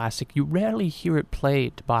Deep classic. You rarely hear it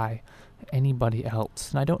played by anybody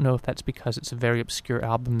else, and I don't know if that's because it's a very obscure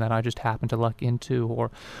album that I just happened to luck into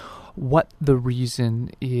or what the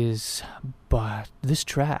reason is, but this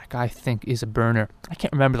track I think is a burner. I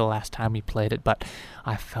can't remember the last time we played it, but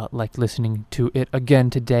I felt like listening to it again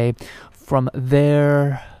today. From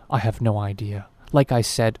there, I have no idea. Like I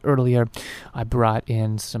said earlier, I brought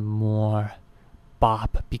in some more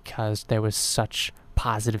bop because there was such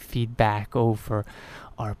positive feedback over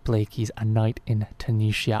Art Blakey's A Night in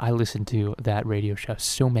Tunisia. I listened to that radio show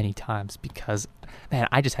so many times because, man,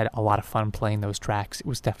 I just had a lot of fun playing those tracks. It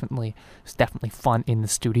was definitely fun in the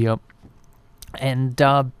studio. And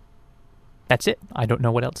that's it. I don't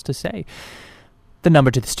know what else to say. The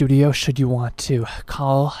number to the studio, should you want to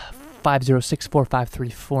call,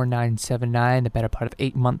 506-453-4979. The better part of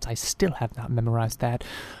 8 months. I still have not memorized that.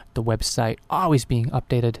 The website always being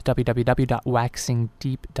updated,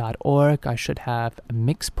 www.waxingdeep.org. I should have a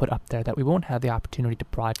mix put up there that we won't have the opportunity to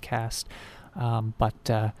broadcast,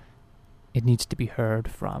 but it needs to be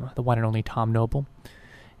heard from the one and only Tom Noble.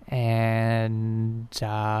 And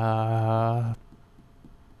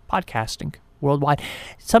podcasting worldwide.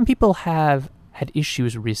 Some people have had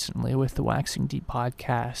issues recently with the Waxing Deep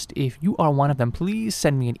podcast. If you are one of them, please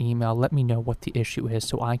send me an email. Let me know what the issue is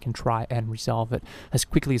so I can try and resolve it as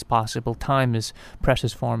quickly as possible. Time is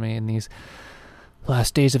precious for me in these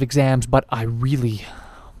last days of exams, but I really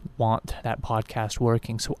want that podcast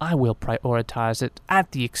working, so I will prioritize it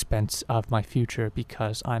at the expense of my future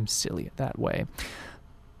because I'm silly that way.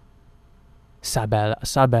 Sa Belle,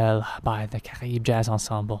 Sa Belle by the Caraïbe Jazz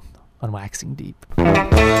Ensemble on Waxing Deep.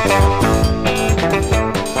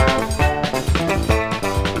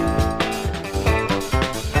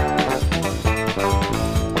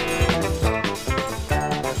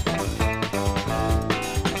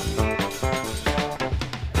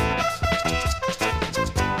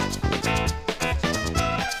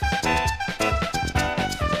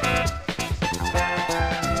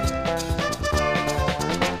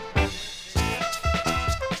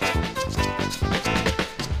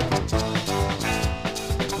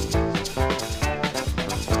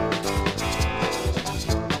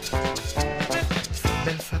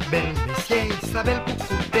 Sa belle pour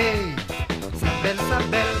couper, sa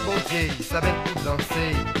belle bon Dieu, sa belle pour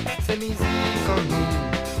danser. C'est musique en nous,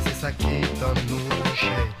 c'est ça qui est en nous, chez.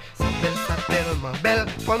 Sa tellement belle,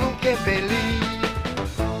 faut nous qu'ébellir.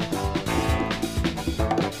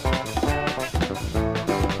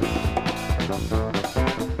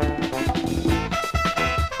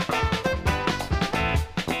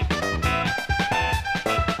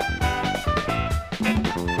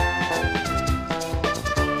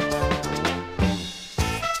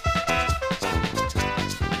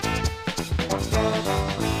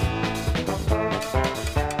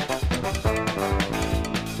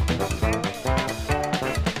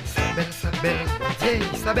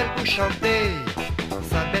 Sa belle pour chanter,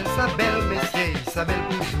 sa belle messier, sa belle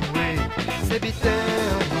pour jouer. C'est bitin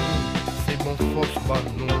en nous, c'est mon force bon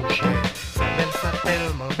nous cher. Sa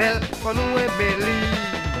tellement belle, faut nous ébellir.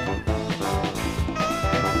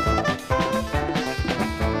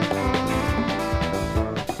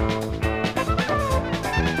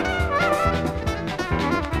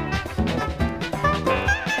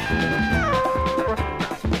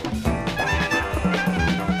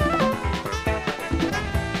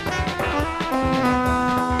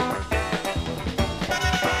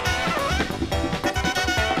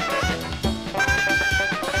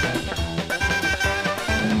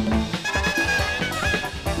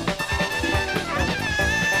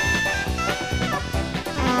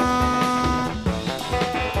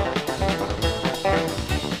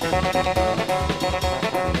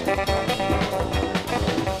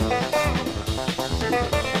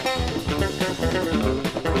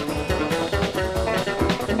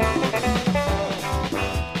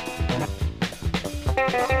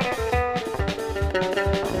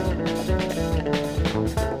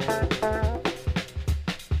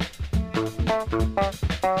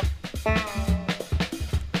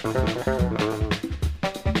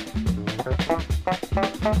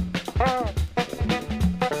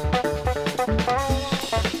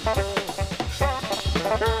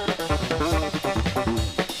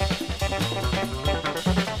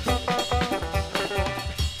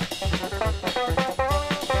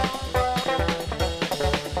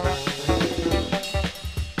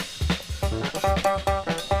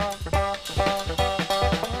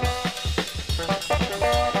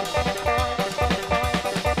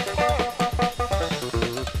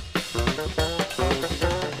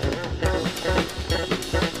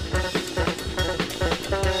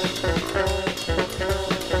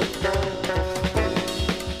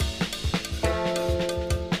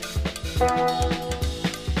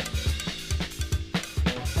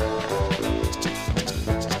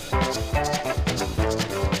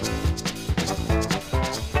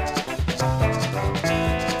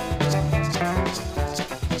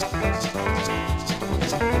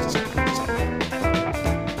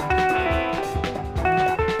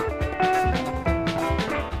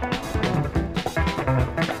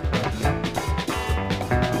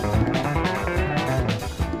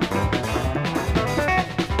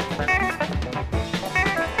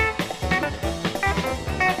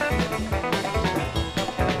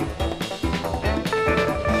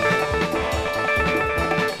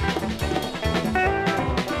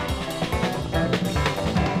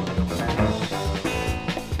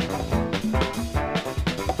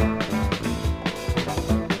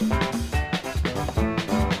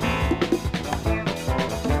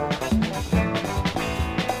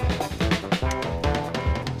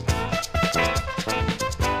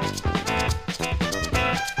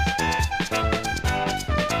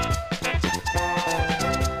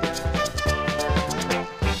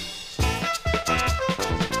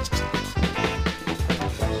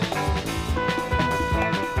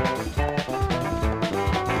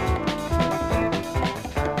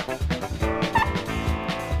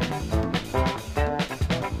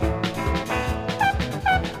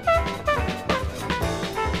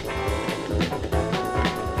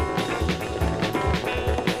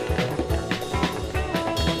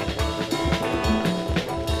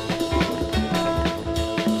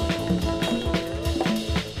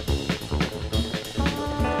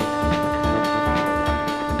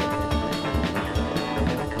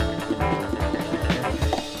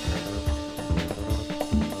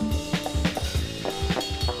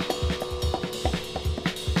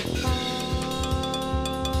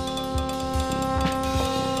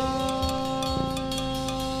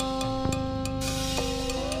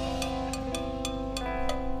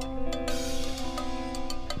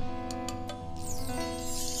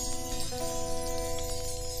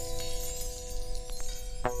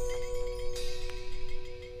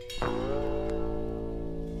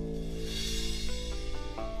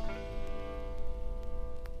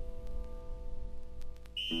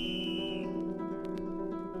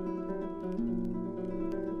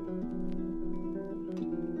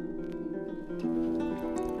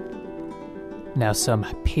 Now some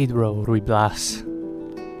Pedro Ruiblas,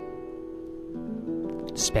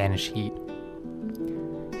 Spanish Heat.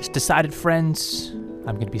 It's decided, friends,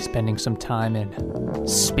 I'm going to be spending some time in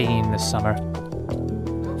Spain this summer,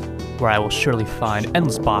 where I will surely find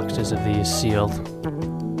endless boxes of these sealed.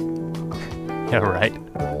 Yeah, right.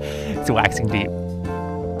 It's Waxing Deep.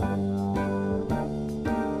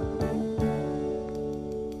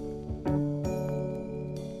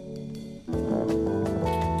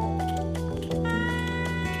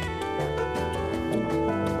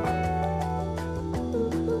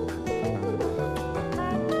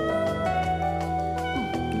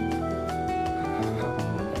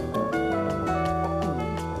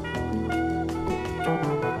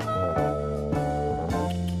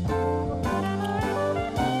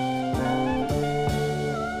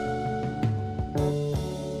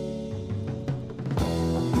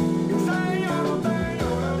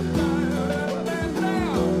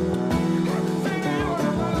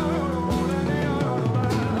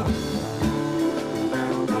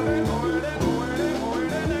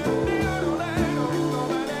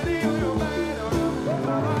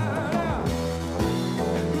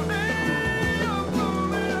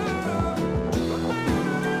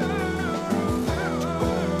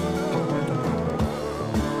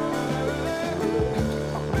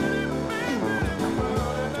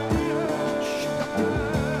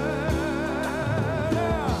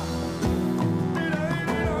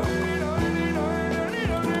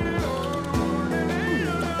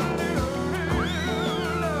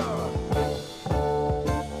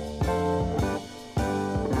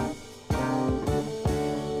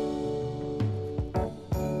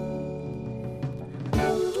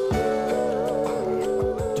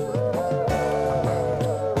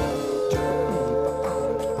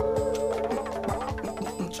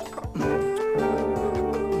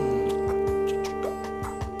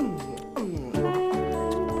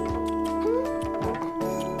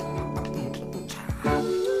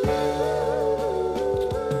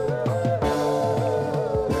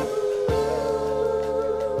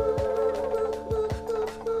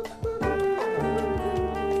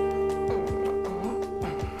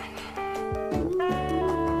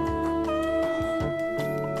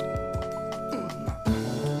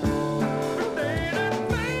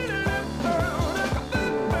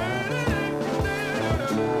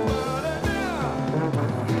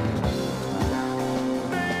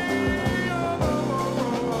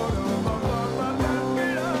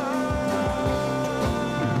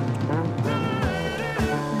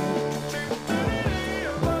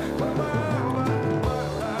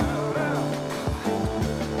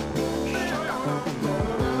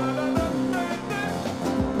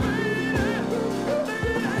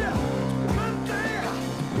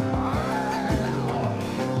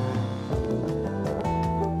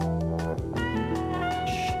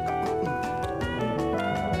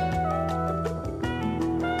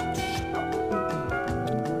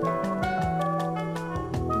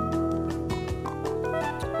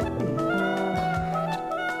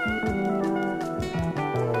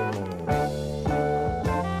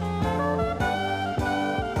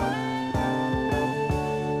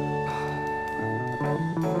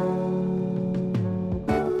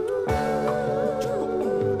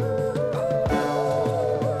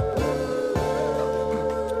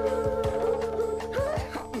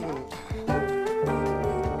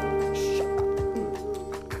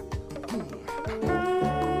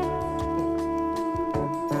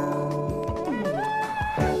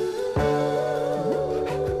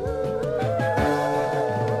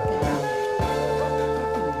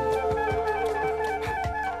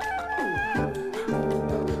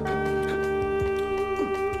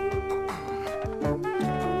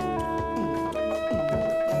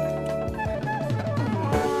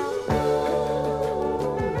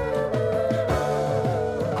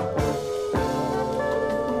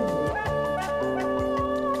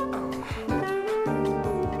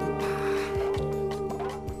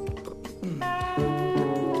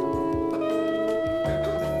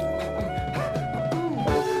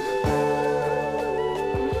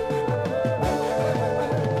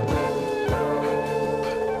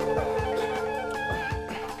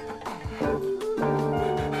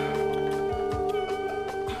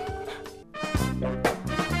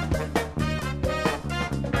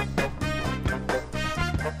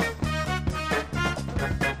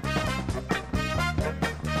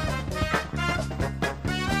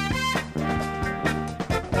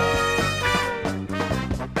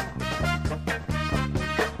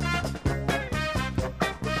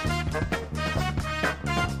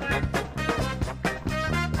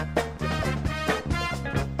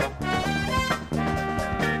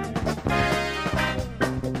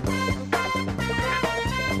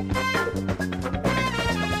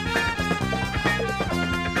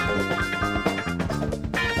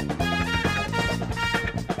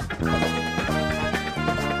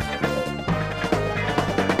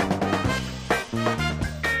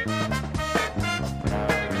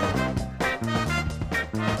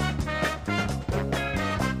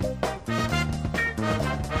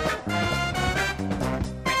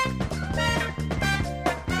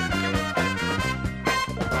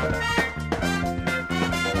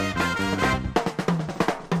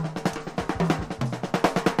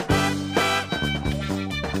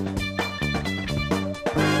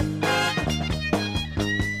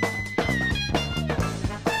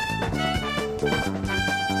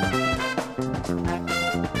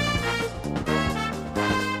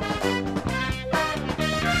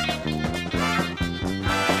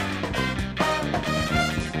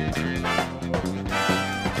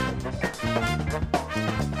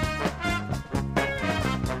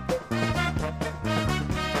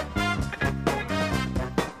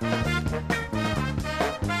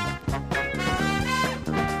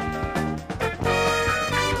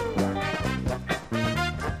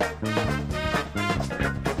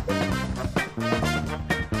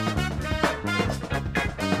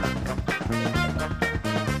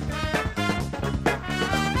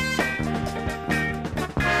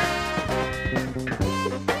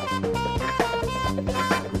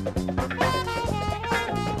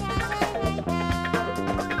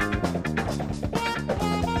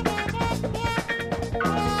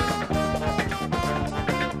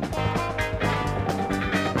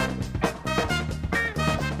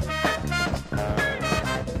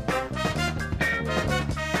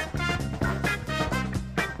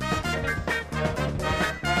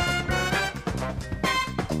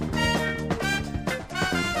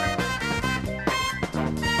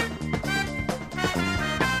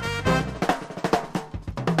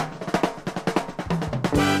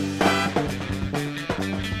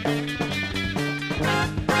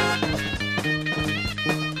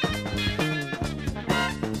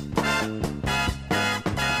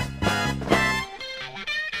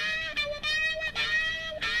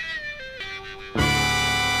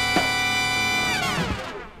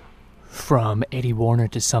 From Eddie Warner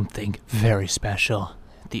to something very special,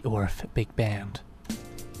 the Orff Big Band.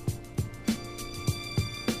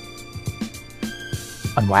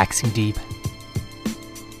 On Waxing Deep,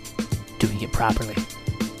 doing it properly.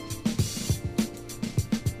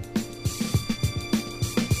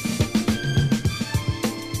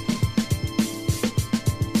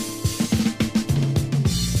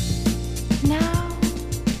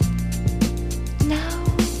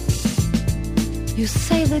 You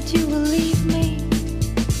say that you will leave me.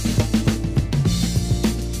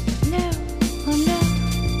 No, oh no.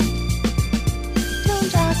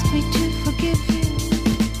 Don't ask me to forgive you.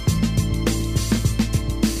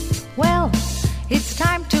 Well, it's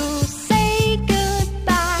time to say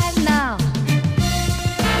goodbye now.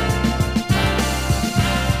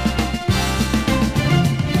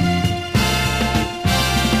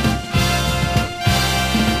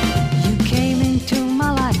 You came into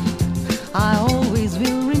my life. I always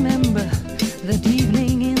will remember that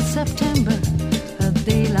evening in September, a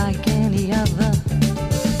day like any other.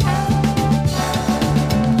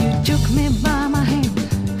 You took me by my hand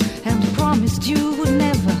and promised you would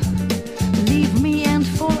never leave me, and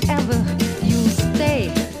forever you'll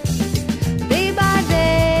stay, day by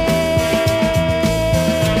day.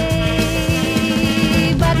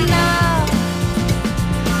 But now,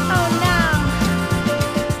 oh now,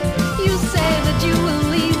 you say that you will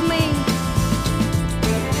leave me.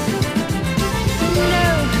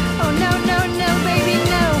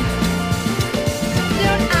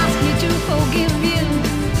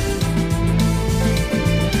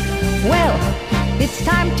 Well, it's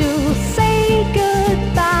time to say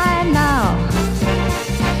goodbye now.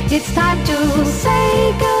 It's time to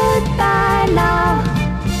say goodbye now.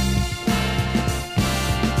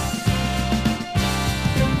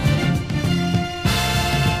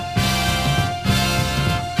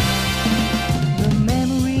 The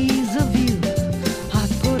memories of you, I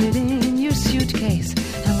put it in your suitcase,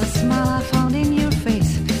 and the smile I found in your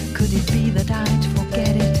face, could it be that I'd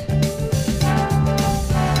forget it?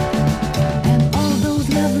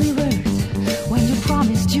 Lovely words when you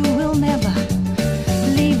promised you will never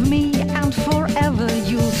leave me, and forever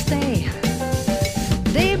you'll stay,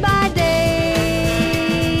 day by day.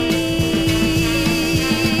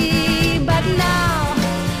 But now,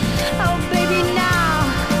 oh baby,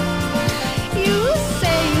 now you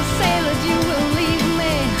say that you will leave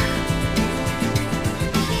me.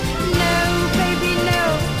 No, baby, no.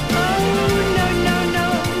 Oh no, no, no,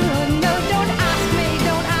 no, no. Don't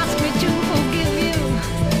ask me to forgive you.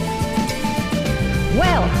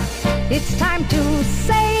 Well, it's time to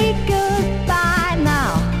say goodbye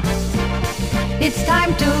now. It's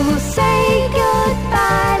time to say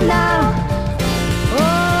goodbye now. Oh,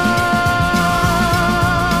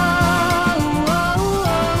 oh, oh,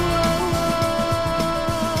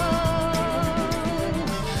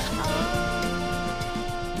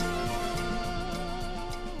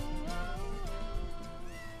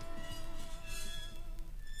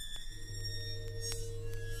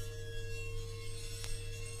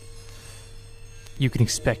 You can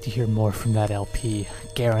expect to hear more from that LP,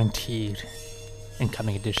 guaranteed, in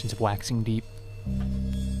coming editions of Waxing Deep.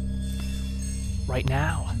 Right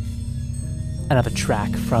now, another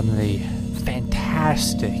track from the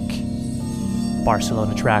fantastic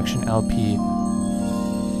Barcelona Traction LP.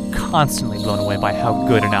 Constantly blown away by how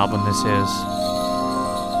good an album this is.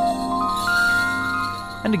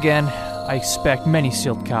 And again, I expect many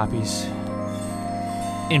sealed copies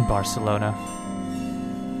in Barcelona.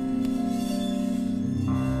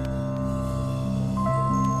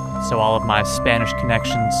 So all of my Spanish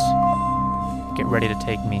connections, get ready to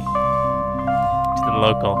take me to the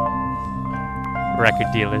local record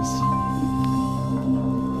dealers.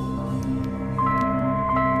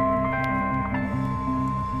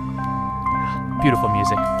 Beautiful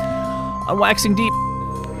music. On Waxing Deep.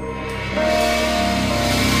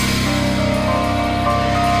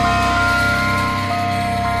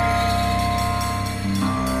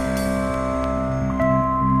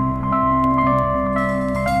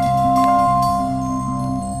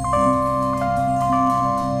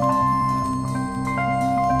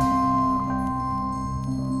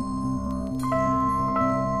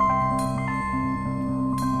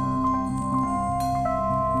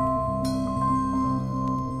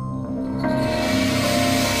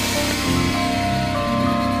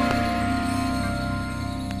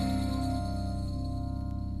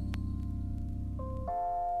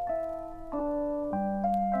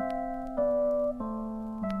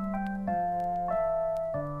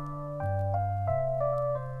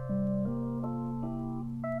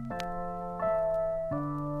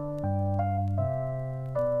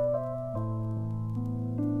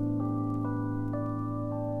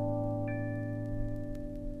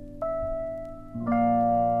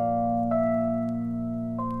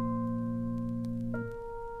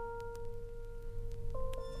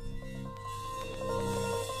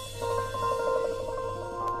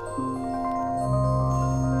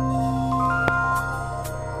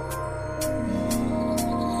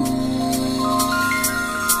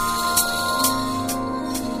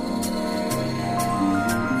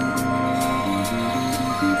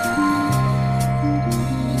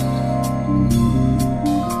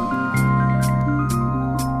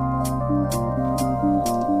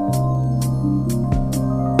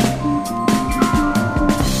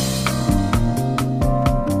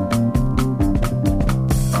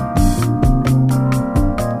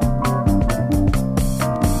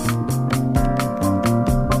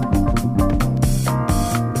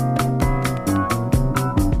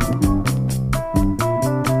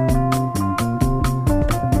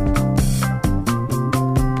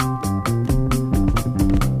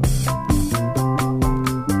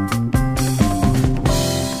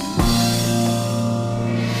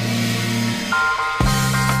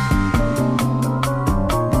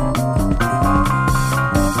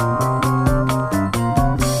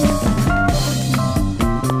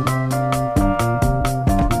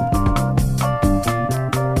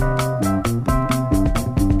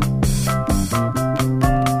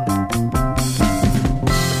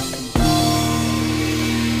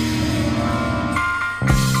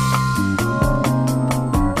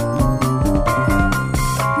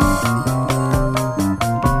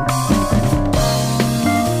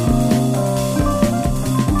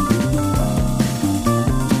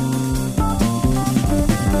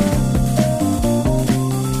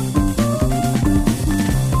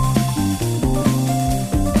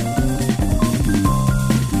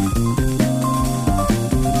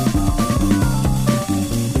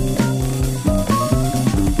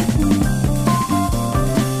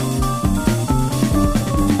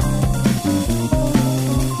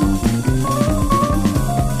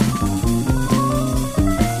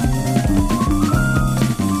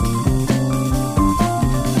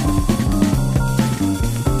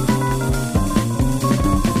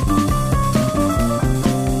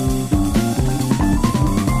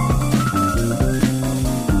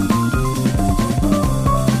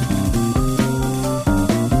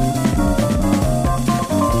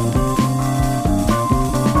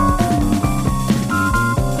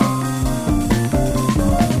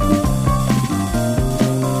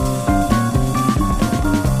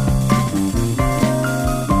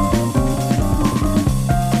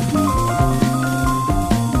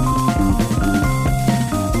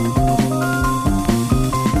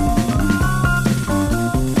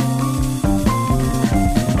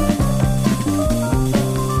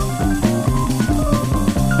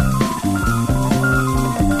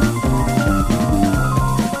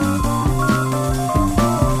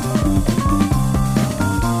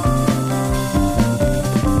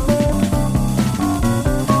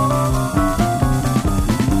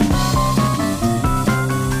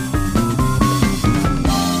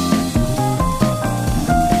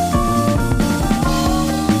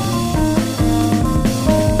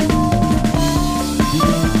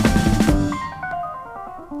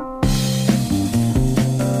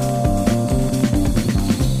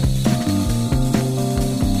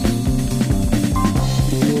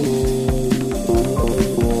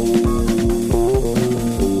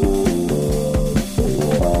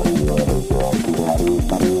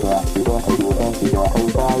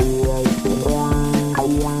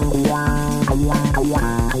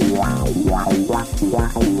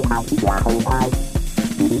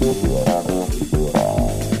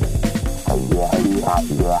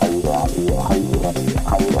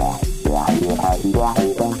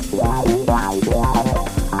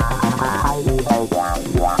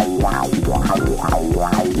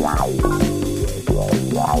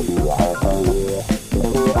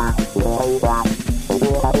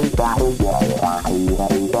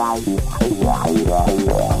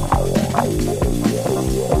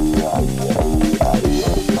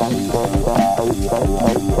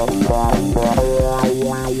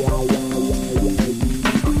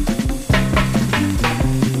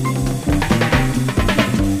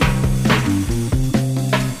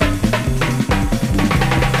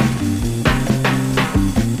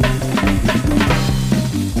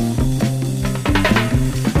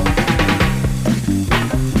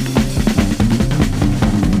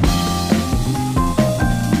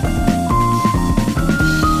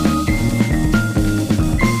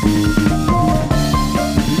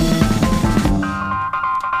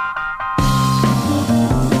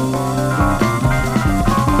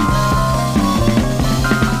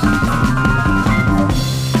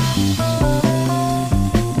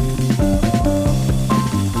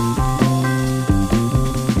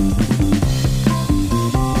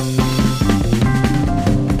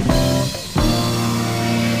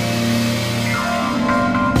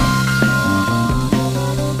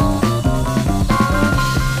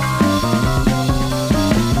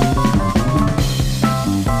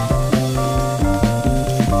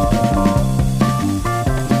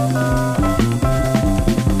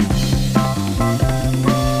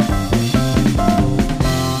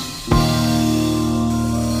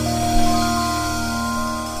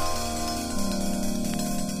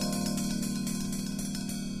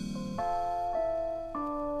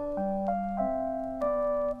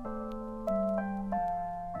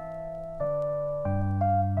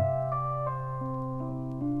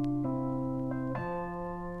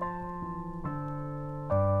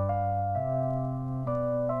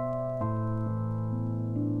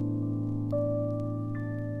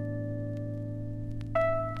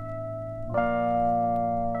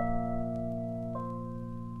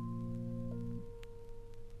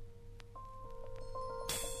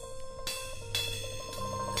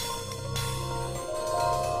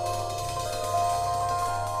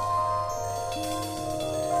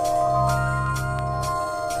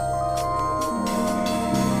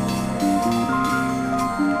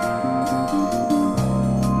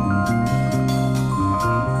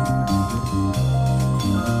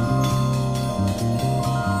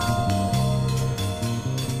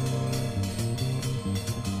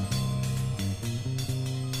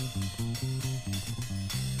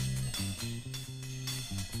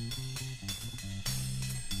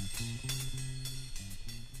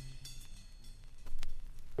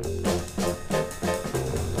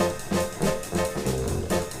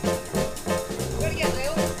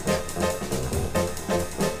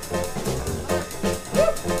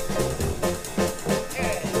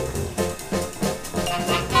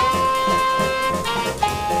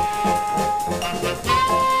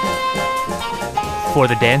 For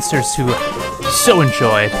the dancers who so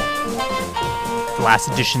enjoyed the last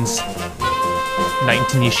edition's Night in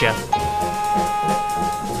Tunisia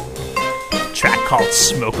track called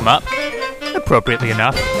Smoke 'Em Up, appropriately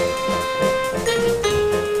enough,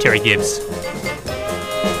 Terry Gibbs.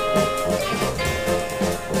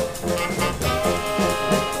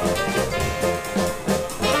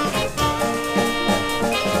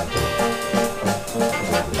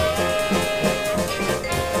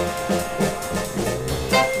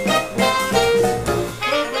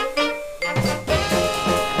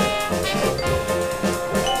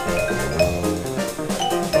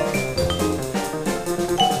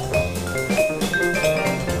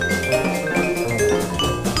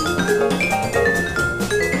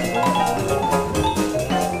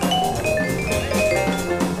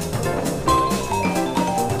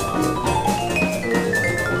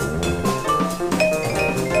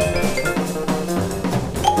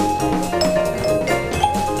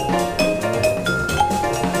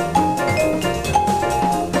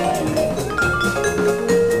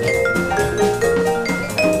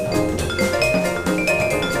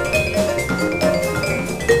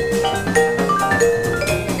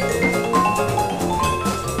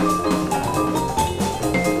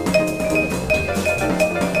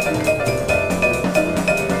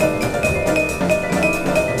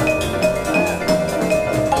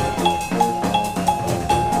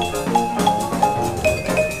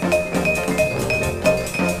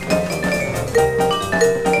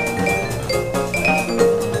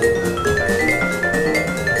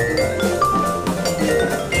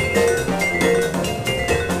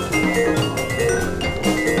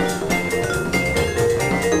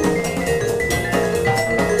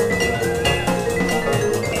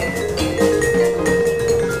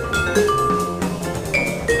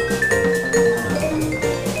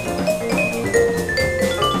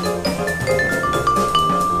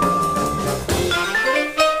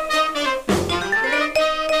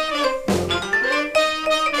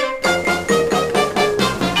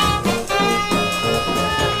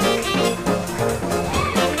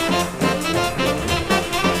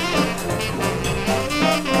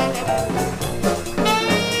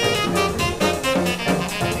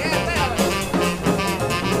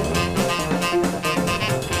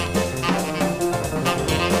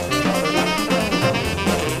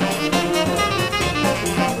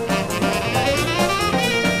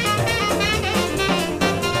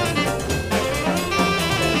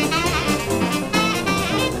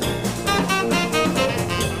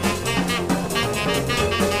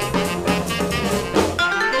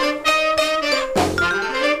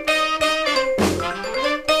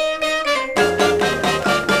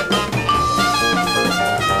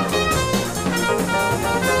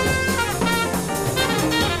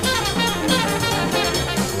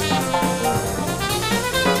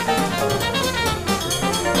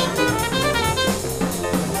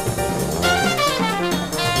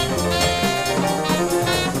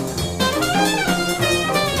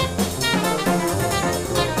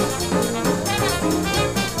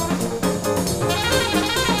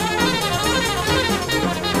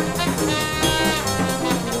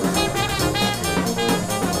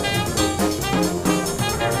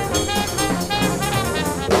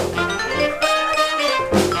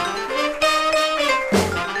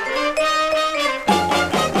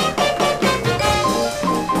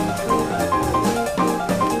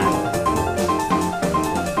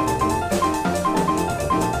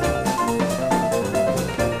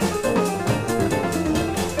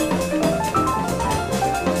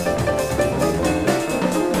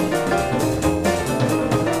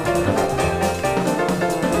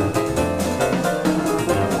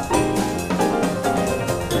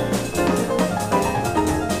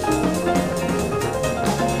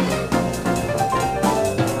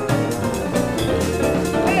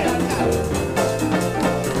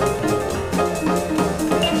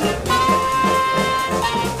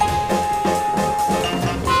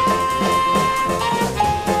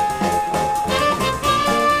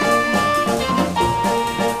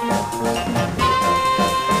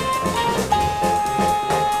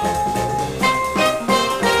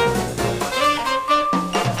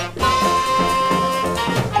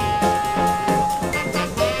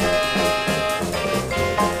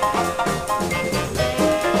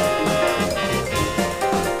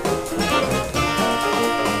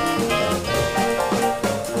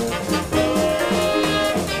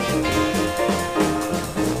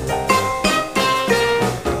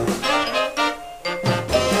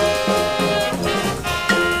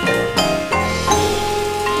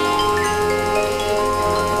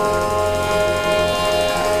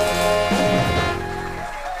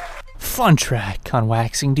 fun track on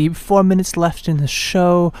Waxing Deep. 4 minutes left in the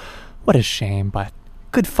show. What a shame, but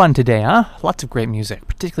good fun today, huh? Lots of great music,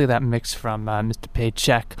 particularly that mix from Mr.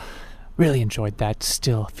 Paycheck. Really enjoyed that.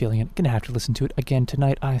 Still feeling it. Gonna have to listen to it again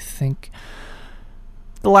tonight, I think.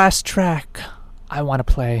 The last track I want to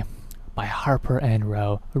play by Harper and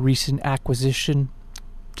Row, a recent acquisition.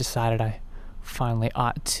 Decided I finally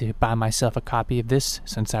ought to buy myself a copy of this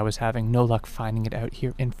since I was having no luck finding it out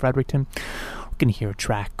here in Fredericton. We're going to hear a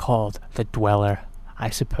track called The Dweller. I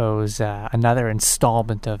suppose another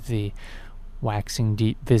installment of the Waxing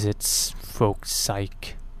Deep Visits, folk,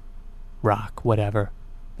 psych, rock, whatever,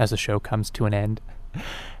 as the show comes to an end.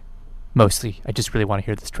 Mostly, I just really want to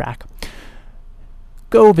hear this track.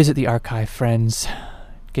 Go visit the archive, friends.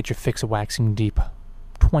 Get your fix of Waxing Deep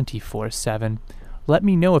 24/7. Let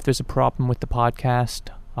me know if there's a problem with the podcast.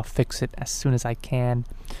 I'll fix it as soon as I can.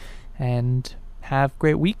 And have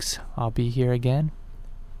great weeks. I'll be here again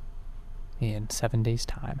in 7 days'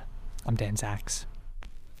 time. I'm Dan Zacks.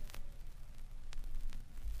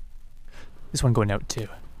 This one going out to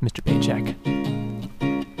Mr. Paycheck.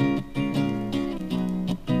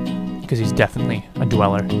 Because he's definitely a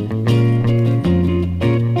dweller.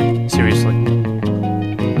 Seriously.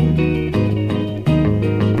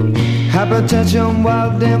 Hypertension,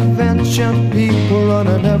 wild invention, people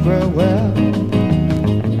running everywhere.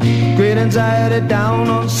 Great anxiety down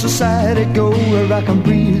on society, go where I can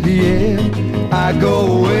breathe the air. I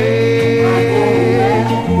go way,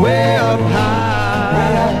 way up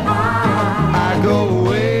high. I go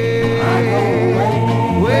way,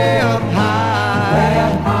 way up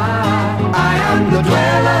high. I am the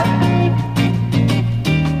dweller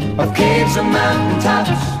of caves and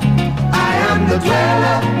mountaintops. I am the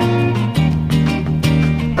dweller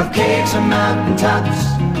of caves and mountaintops.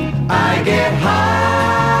 I get high.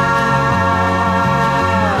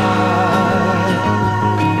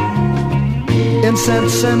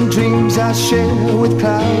 Incense and dreams I share with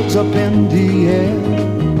clouds up in the air.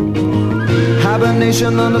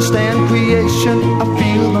 Hibernation, understand creation, I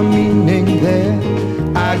feel the meaning there.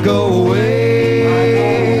 I go way,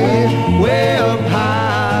 way up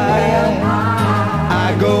high.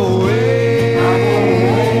 I go way,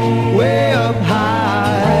 way up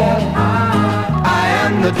high. I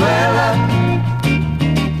am the dweller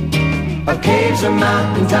of caves and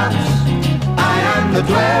mountaintops. I am the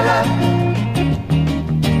dweller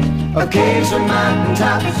of caves and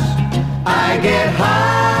mountaintops. I get high.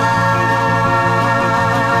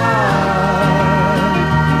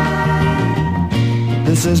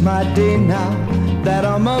 This is my day now that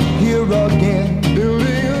I'm up here again,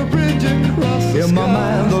 building a bridge across the sky. In my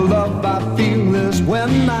mind, the love I feel is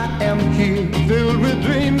when I am here, filled with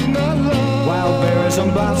dreams not lost. Wild berries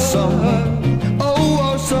and blossom, oh,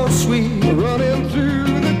 oh, so sweet, running through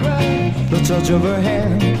the grass. The touch of her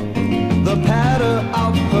hand, the patter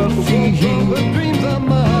of her feet. Her dreams are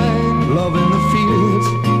mine. Love in the fields,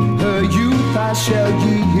 her youth I shall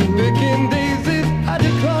yield. Picking daisies I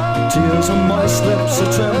decline. Tears on moist lips, a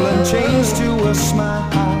trembling change to a smile.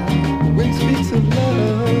 Wind speaks of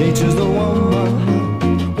love. Nature's the woman,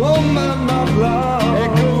 woman of love.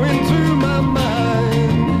 Echoing through my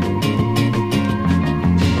mind,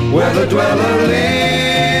 where the dweller lives.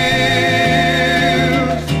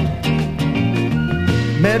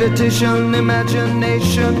 Meditation,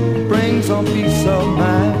 imagination brings on peace of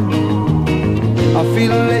mind. I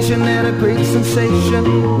feel elation and a great sensation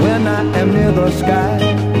when I am near the sky.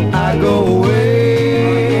 I go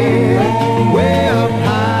way, way up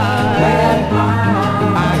high.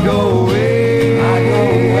 I go way,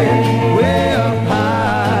 way up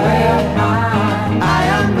high. I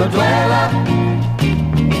am the dweller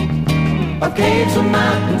of caves and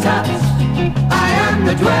mountaintops. I am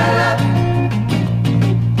the dweller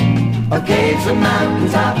of caves and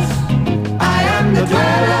mountaintops. I am the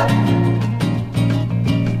dweller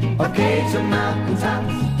of caves and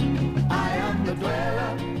mountaintops. I am the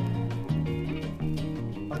dweller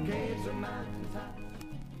of caves and mountaintops.